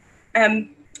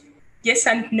 Yes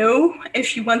and no.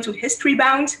 If you want to history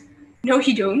bound, no,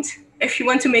 you don't. If you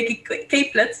want to make a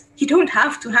capelet, you don't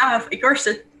have to have a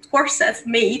corset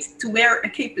made to wear a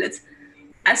capelet,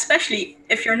 especially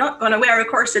if you're not going to wear a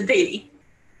corset daily.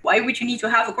 Why would you need to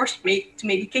have a corset made to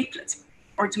make a capelet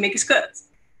or to make a skirt?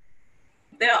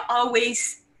 There are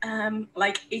always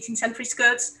like 18th century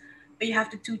skirts where you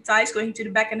have the two ties going to the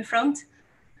back and the front,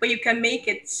 where you can make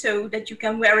it so that you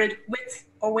can wear it with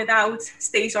or without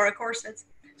stays or a corset.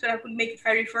 So that would make it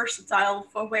very versatile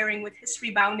for wearing with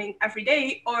history bounding every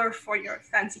day, or for your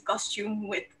fancy costume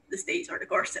with the stays or the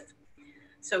corset.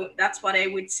 So that's what I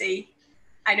would say.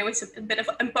 I know it's a bit of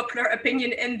an unpopular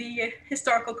opinion in the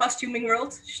historical costuming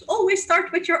world. You should always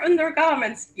start with your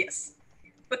undergarments. Yes,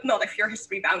 but not if you're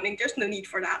history bounding. There's no need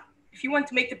for that. If you want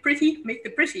to make the pretty, make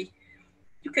the pretty.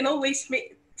 You can always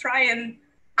try and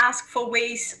ask for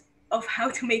ways of how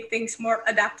to make things more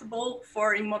adaptable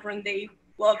for a modern day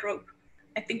wardrobe.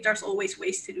 I think there's always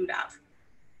ways to do that.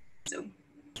 So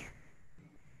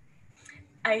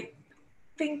I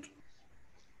think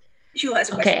Jules has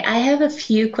a question. Okay, I have a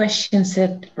few questions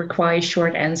that require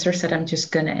short answers that I'm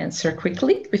just going to answer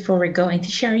quickly before we're going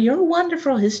to share your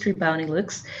wonderful history bounding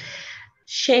looks.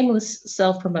 Shameless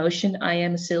self-promotion. I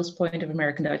am a sales point of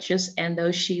American Duchess, and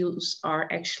those shoes are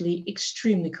actually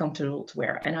extremely comfortable to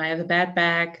wear. And I have a bad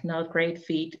back, not great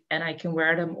feet, and I can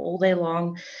wear them all day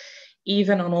long,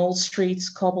 even on old streets,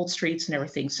 cobbled streets and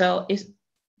everything. So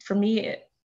for me,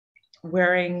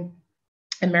 wearing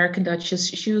American Duchess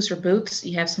shoes or boots,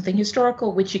 you have something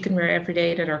historical, which you can wear every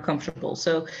day that are comfortable.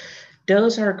 So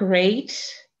those are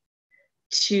great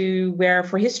to wear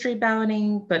for history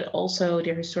bounding, but also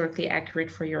they're historically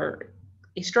accurate for your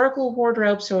historical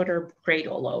wardrobe, so they're great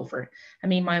all over. I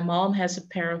mean, my mom has a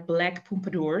pair of black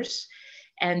pompadours,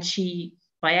 and she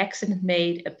by accident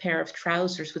made a pair of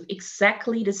trousers with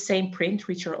exactly the same print,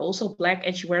 which are also black,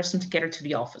 and she wears them together to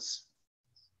the office.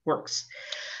 Works.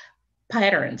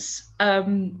 Patterns.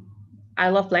 I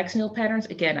love black snail patterns.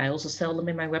 Again, I also sell them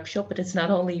in my web shop, but it's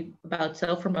not only about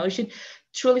self-promotion.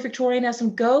 Truly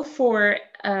Victorianism, go for,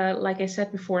 like I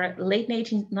said before, late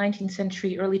 19th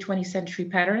century, early 20th century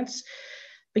patterns,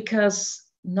 because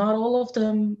not all of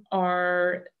them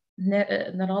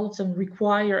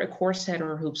require a corset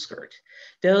or a hoop skirt.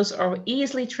 Those are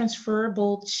easily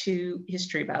transferable to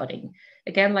history bounding.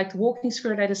 Again, like the walking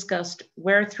skirt I discussed,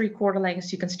 wear 3/4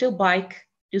 lengths, you can still bike,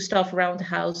 do stuff around the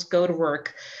house, go to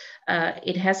work.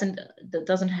 It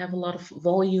doesn't have a lot of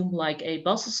volume like a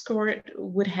bustle skirt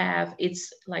would have.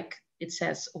 It's like it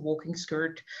says a walking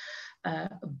skirt.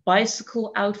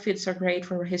 Bicycle outfits are great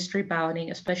for history bounding,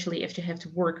 especially if you have to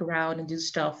work around and do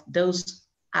stuff. Those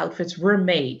outfits were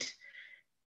made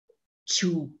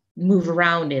to move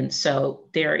around in, so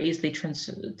they're easily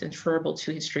transferable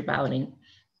to history bounding.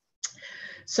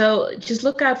 So just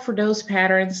look out for those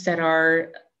patterns that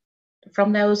are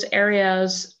from those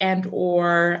areas and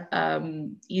or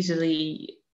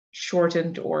easily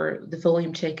shortened or the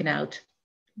volume taken out.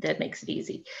 That makes it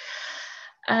easy.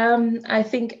 I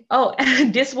think, oh,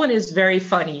 this one is very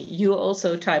funny. You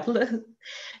also type,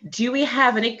 do we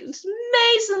have an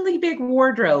amazingly big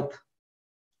wardrobe?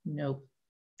 No,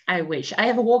 I wish. I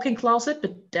have a walk-in closet,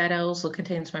 but that also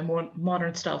contains my more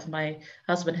modern stuff. My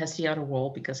husband has the other wall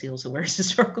because he also wears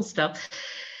historical stuff.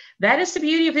 That is the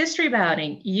beauty of history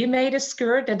bounding. You made a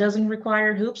skirt that doesn't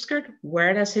require a hoop skirt. Wear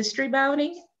it as history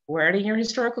bounding. Wear it in your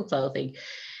historical clothing.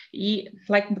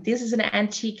 Like this is an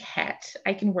antique hat.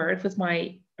 I can wear it with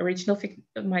my original,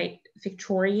 my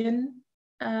Victorian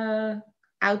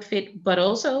outfit, but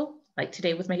also like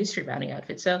today with my history bounding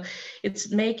outfit. So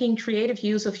it's making creative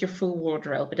use of your full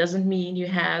wardrobe. It doesn't mean you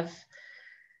have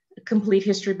a complete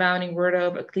history bounding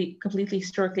wardrobe, a completely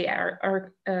historically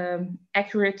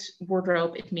accurate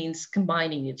wardrobe. It means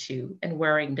combining the two and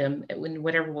wearing them in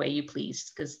whatever way you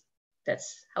please, because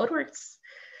that's how it works.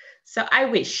 So I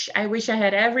wish I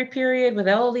had every period with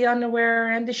all the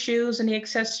underwear and the shoes and the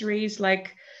accessories,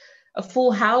 like a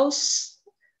full house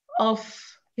of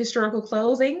historical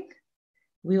clothing.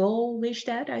 We all wish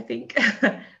that, I think,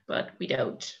 but we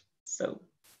don't. So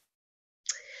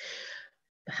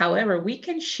However, we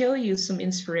can show you some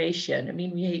inspiration. I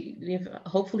mean, we have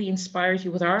hopefully inspired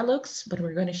you with our looks, but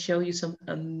we're going to show you some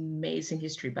amazing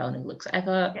history bounding looks. I have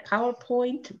a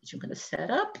PowerPoint, which I'm going to set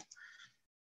up.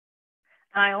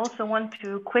 I also want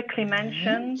to quickly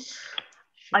mention,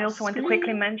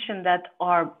 that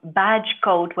our badge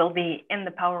code will be in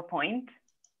the PowerPoint.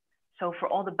 So for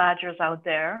all the badgers out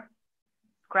there,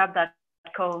 grab that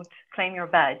code, claim your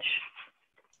badge.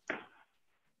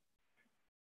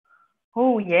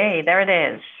 Oh, yay, there it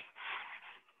is.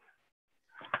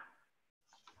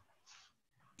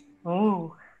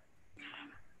 Oh.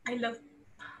 I love.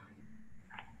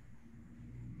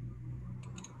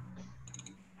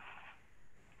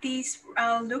 These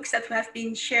looks that have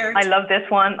been shared. I love this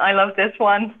one. I love this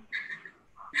one.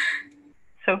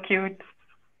 So cute.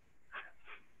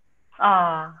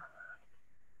 Ah.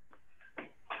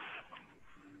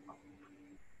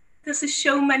 There's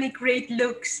so many great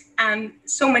looks and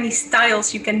so many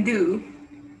styles you can do.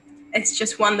 It's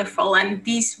just wonderful. And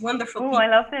these wonderful people. I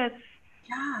love this.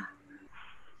 Yeah.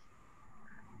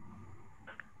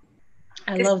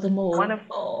 I love them all.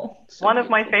 One of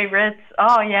my favorites.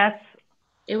 Oh, yes.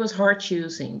 It was hard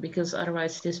choosing because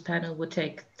otherwise this panel would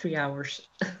take 3 hours.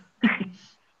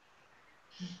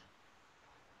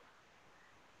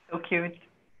 So cute.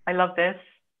 I love this.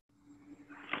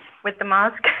 With the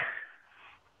mask.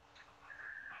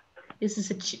 This is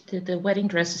the wedding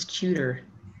dress is Tudor.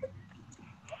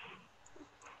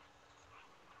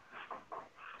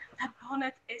 That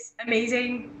bonnet is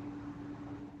amazing.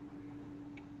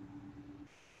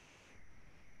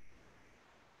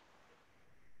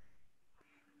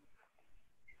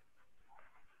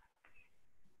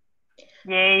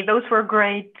 Yay, those were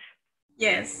great.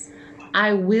 Yes.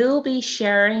 I will be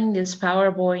sharing this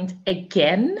PowerPoint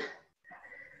again.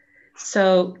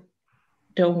 So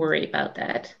don't worry about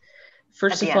that.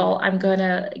 First of all, I'm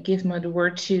gonna give the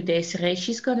word to Desiree.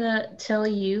 She's gonna tell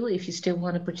you if you still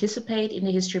want to participate in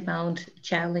the Historybound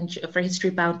challenge, for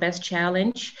Historybound Best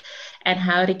Challenge, and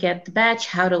how to get the badge,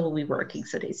 how that will be working.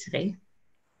 So Desiree.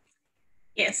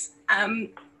 Yes,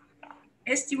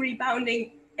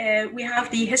 Historybounding. We have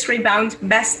the Historybound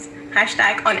Best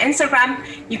hashtag on Instagram.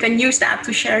 You can use that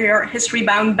to share your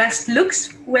Historybound Best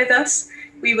looks with us.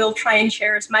 We will try and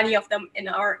share as many of them in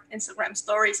our Instagram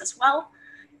stories as well.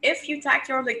 If you tag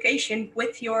your location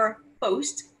with your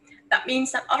post, that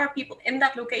means that other people in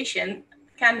that location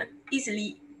can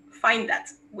easily find that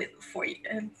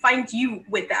find you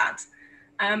with that.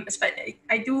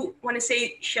 I do want to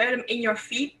say share them in your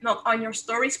feed, not on your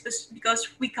stories, because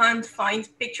we can't find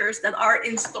pictures that are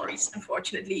in stories,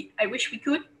 unfortunately. I wish we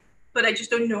could, but I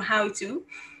just don't know how to.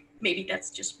 Maybe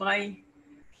that's just my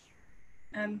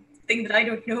thing that I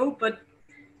don't know, but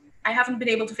I haven't been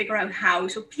able to figure out how.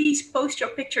 So please post your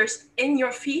pictures in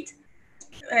your feed.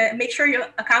 Make sure your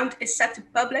account is set to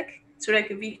public so that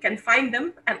we can find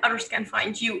them and others can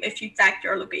find you if you tag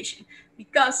your location.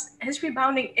 Because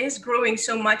Historybounding is growing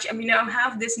so much and we now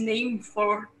have this name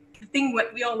for the thing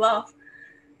that we all love.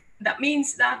 That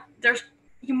means that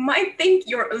you might think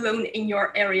you're alone in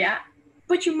your area,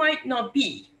 but you might not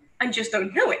be and just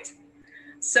don't know it.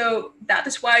 So that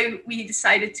is why we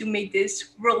decided to make this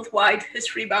worldwide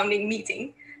Historybounding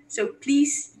meeting. So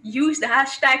please use the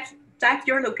hashtag, tag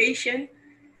your location,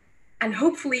 and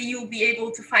hopefully you'll be able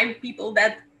to find people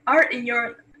that are in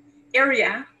your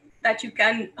area that you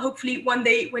can hopefully one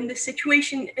day, when the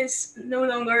situation is no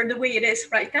longer the way it is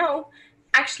right now,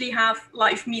 actually have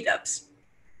live meetups.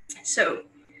 So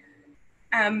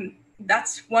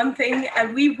that's one thing.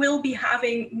 And we will be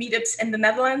having meetups in the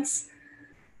Netherlands.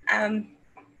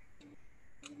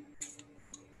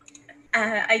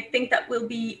 I think that will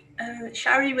be,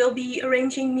 Shari will be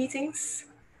arranging meetings.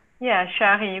 Yeah,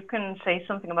 Shari, you can say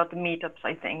something about the meetups,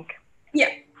 I think. Yeah.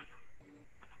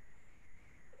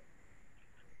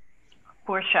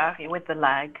 Poor Shari with the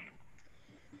lag.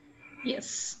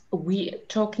 Yes,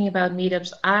 talking about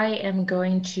meetups, I am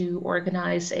going to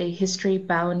organize a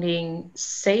Historybounding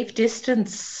safe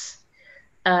distance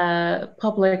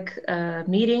public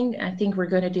meeting. I think we're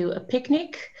going to do a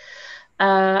picnic.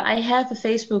 I have a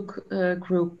Facebook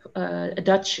group, a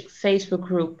Dutch Facebook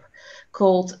group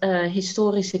called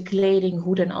Historische Kleding,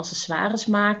 Hoeden en Accessoires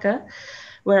maken,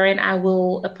 wherein I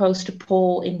will post a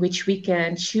poll in which we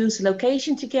can choose a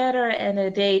location together and a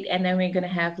date, and then we're going to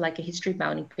have like a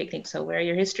Historybounding picnic. So wear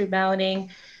your Historybounding,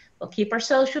 we'll keep our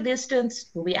social distance,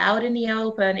 we'll be out in the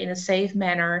open in a safe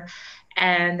manner,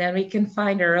 and then we can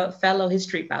find our fellow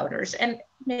Historybounders. And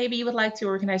maybe you would like to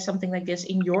organize something like this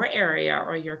in your area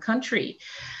or your country,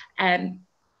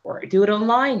 or do it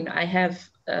online. I have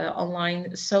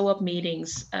online sew-up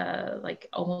meetings like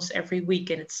almost every week,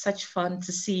 and it's such fun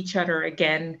to see each other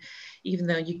again, even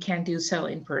though you can't do so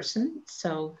in person.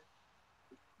 So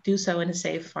do so in a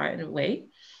safe, fun way.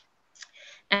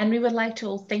 And we would like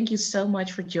to thank you so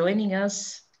much for joining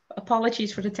us.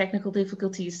 Apologies for the technical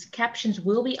difficulties. Captions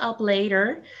will be up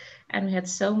later. And we had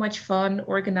so much fun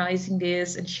organizing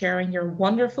this and sharing your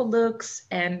wonderful looks,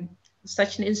 and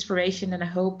such an inspiration. And I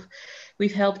hope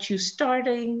we've helped you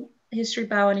starting history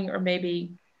bounding, or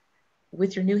maybe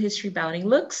with your new history bounding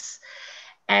looks.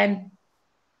 And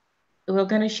we're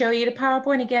going to show you the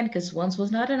PowerPoint again, because once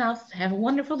was not enough. Have a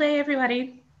wonderful day,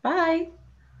 everybody. Bye.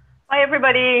 Bye,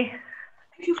 everybody.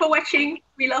 Thank you for watching.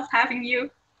 We love having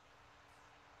you.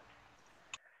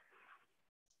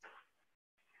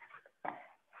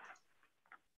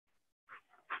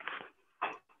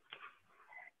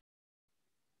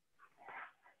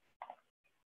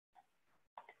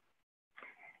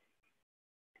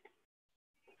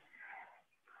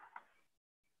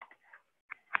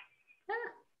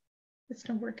 It's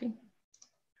not working.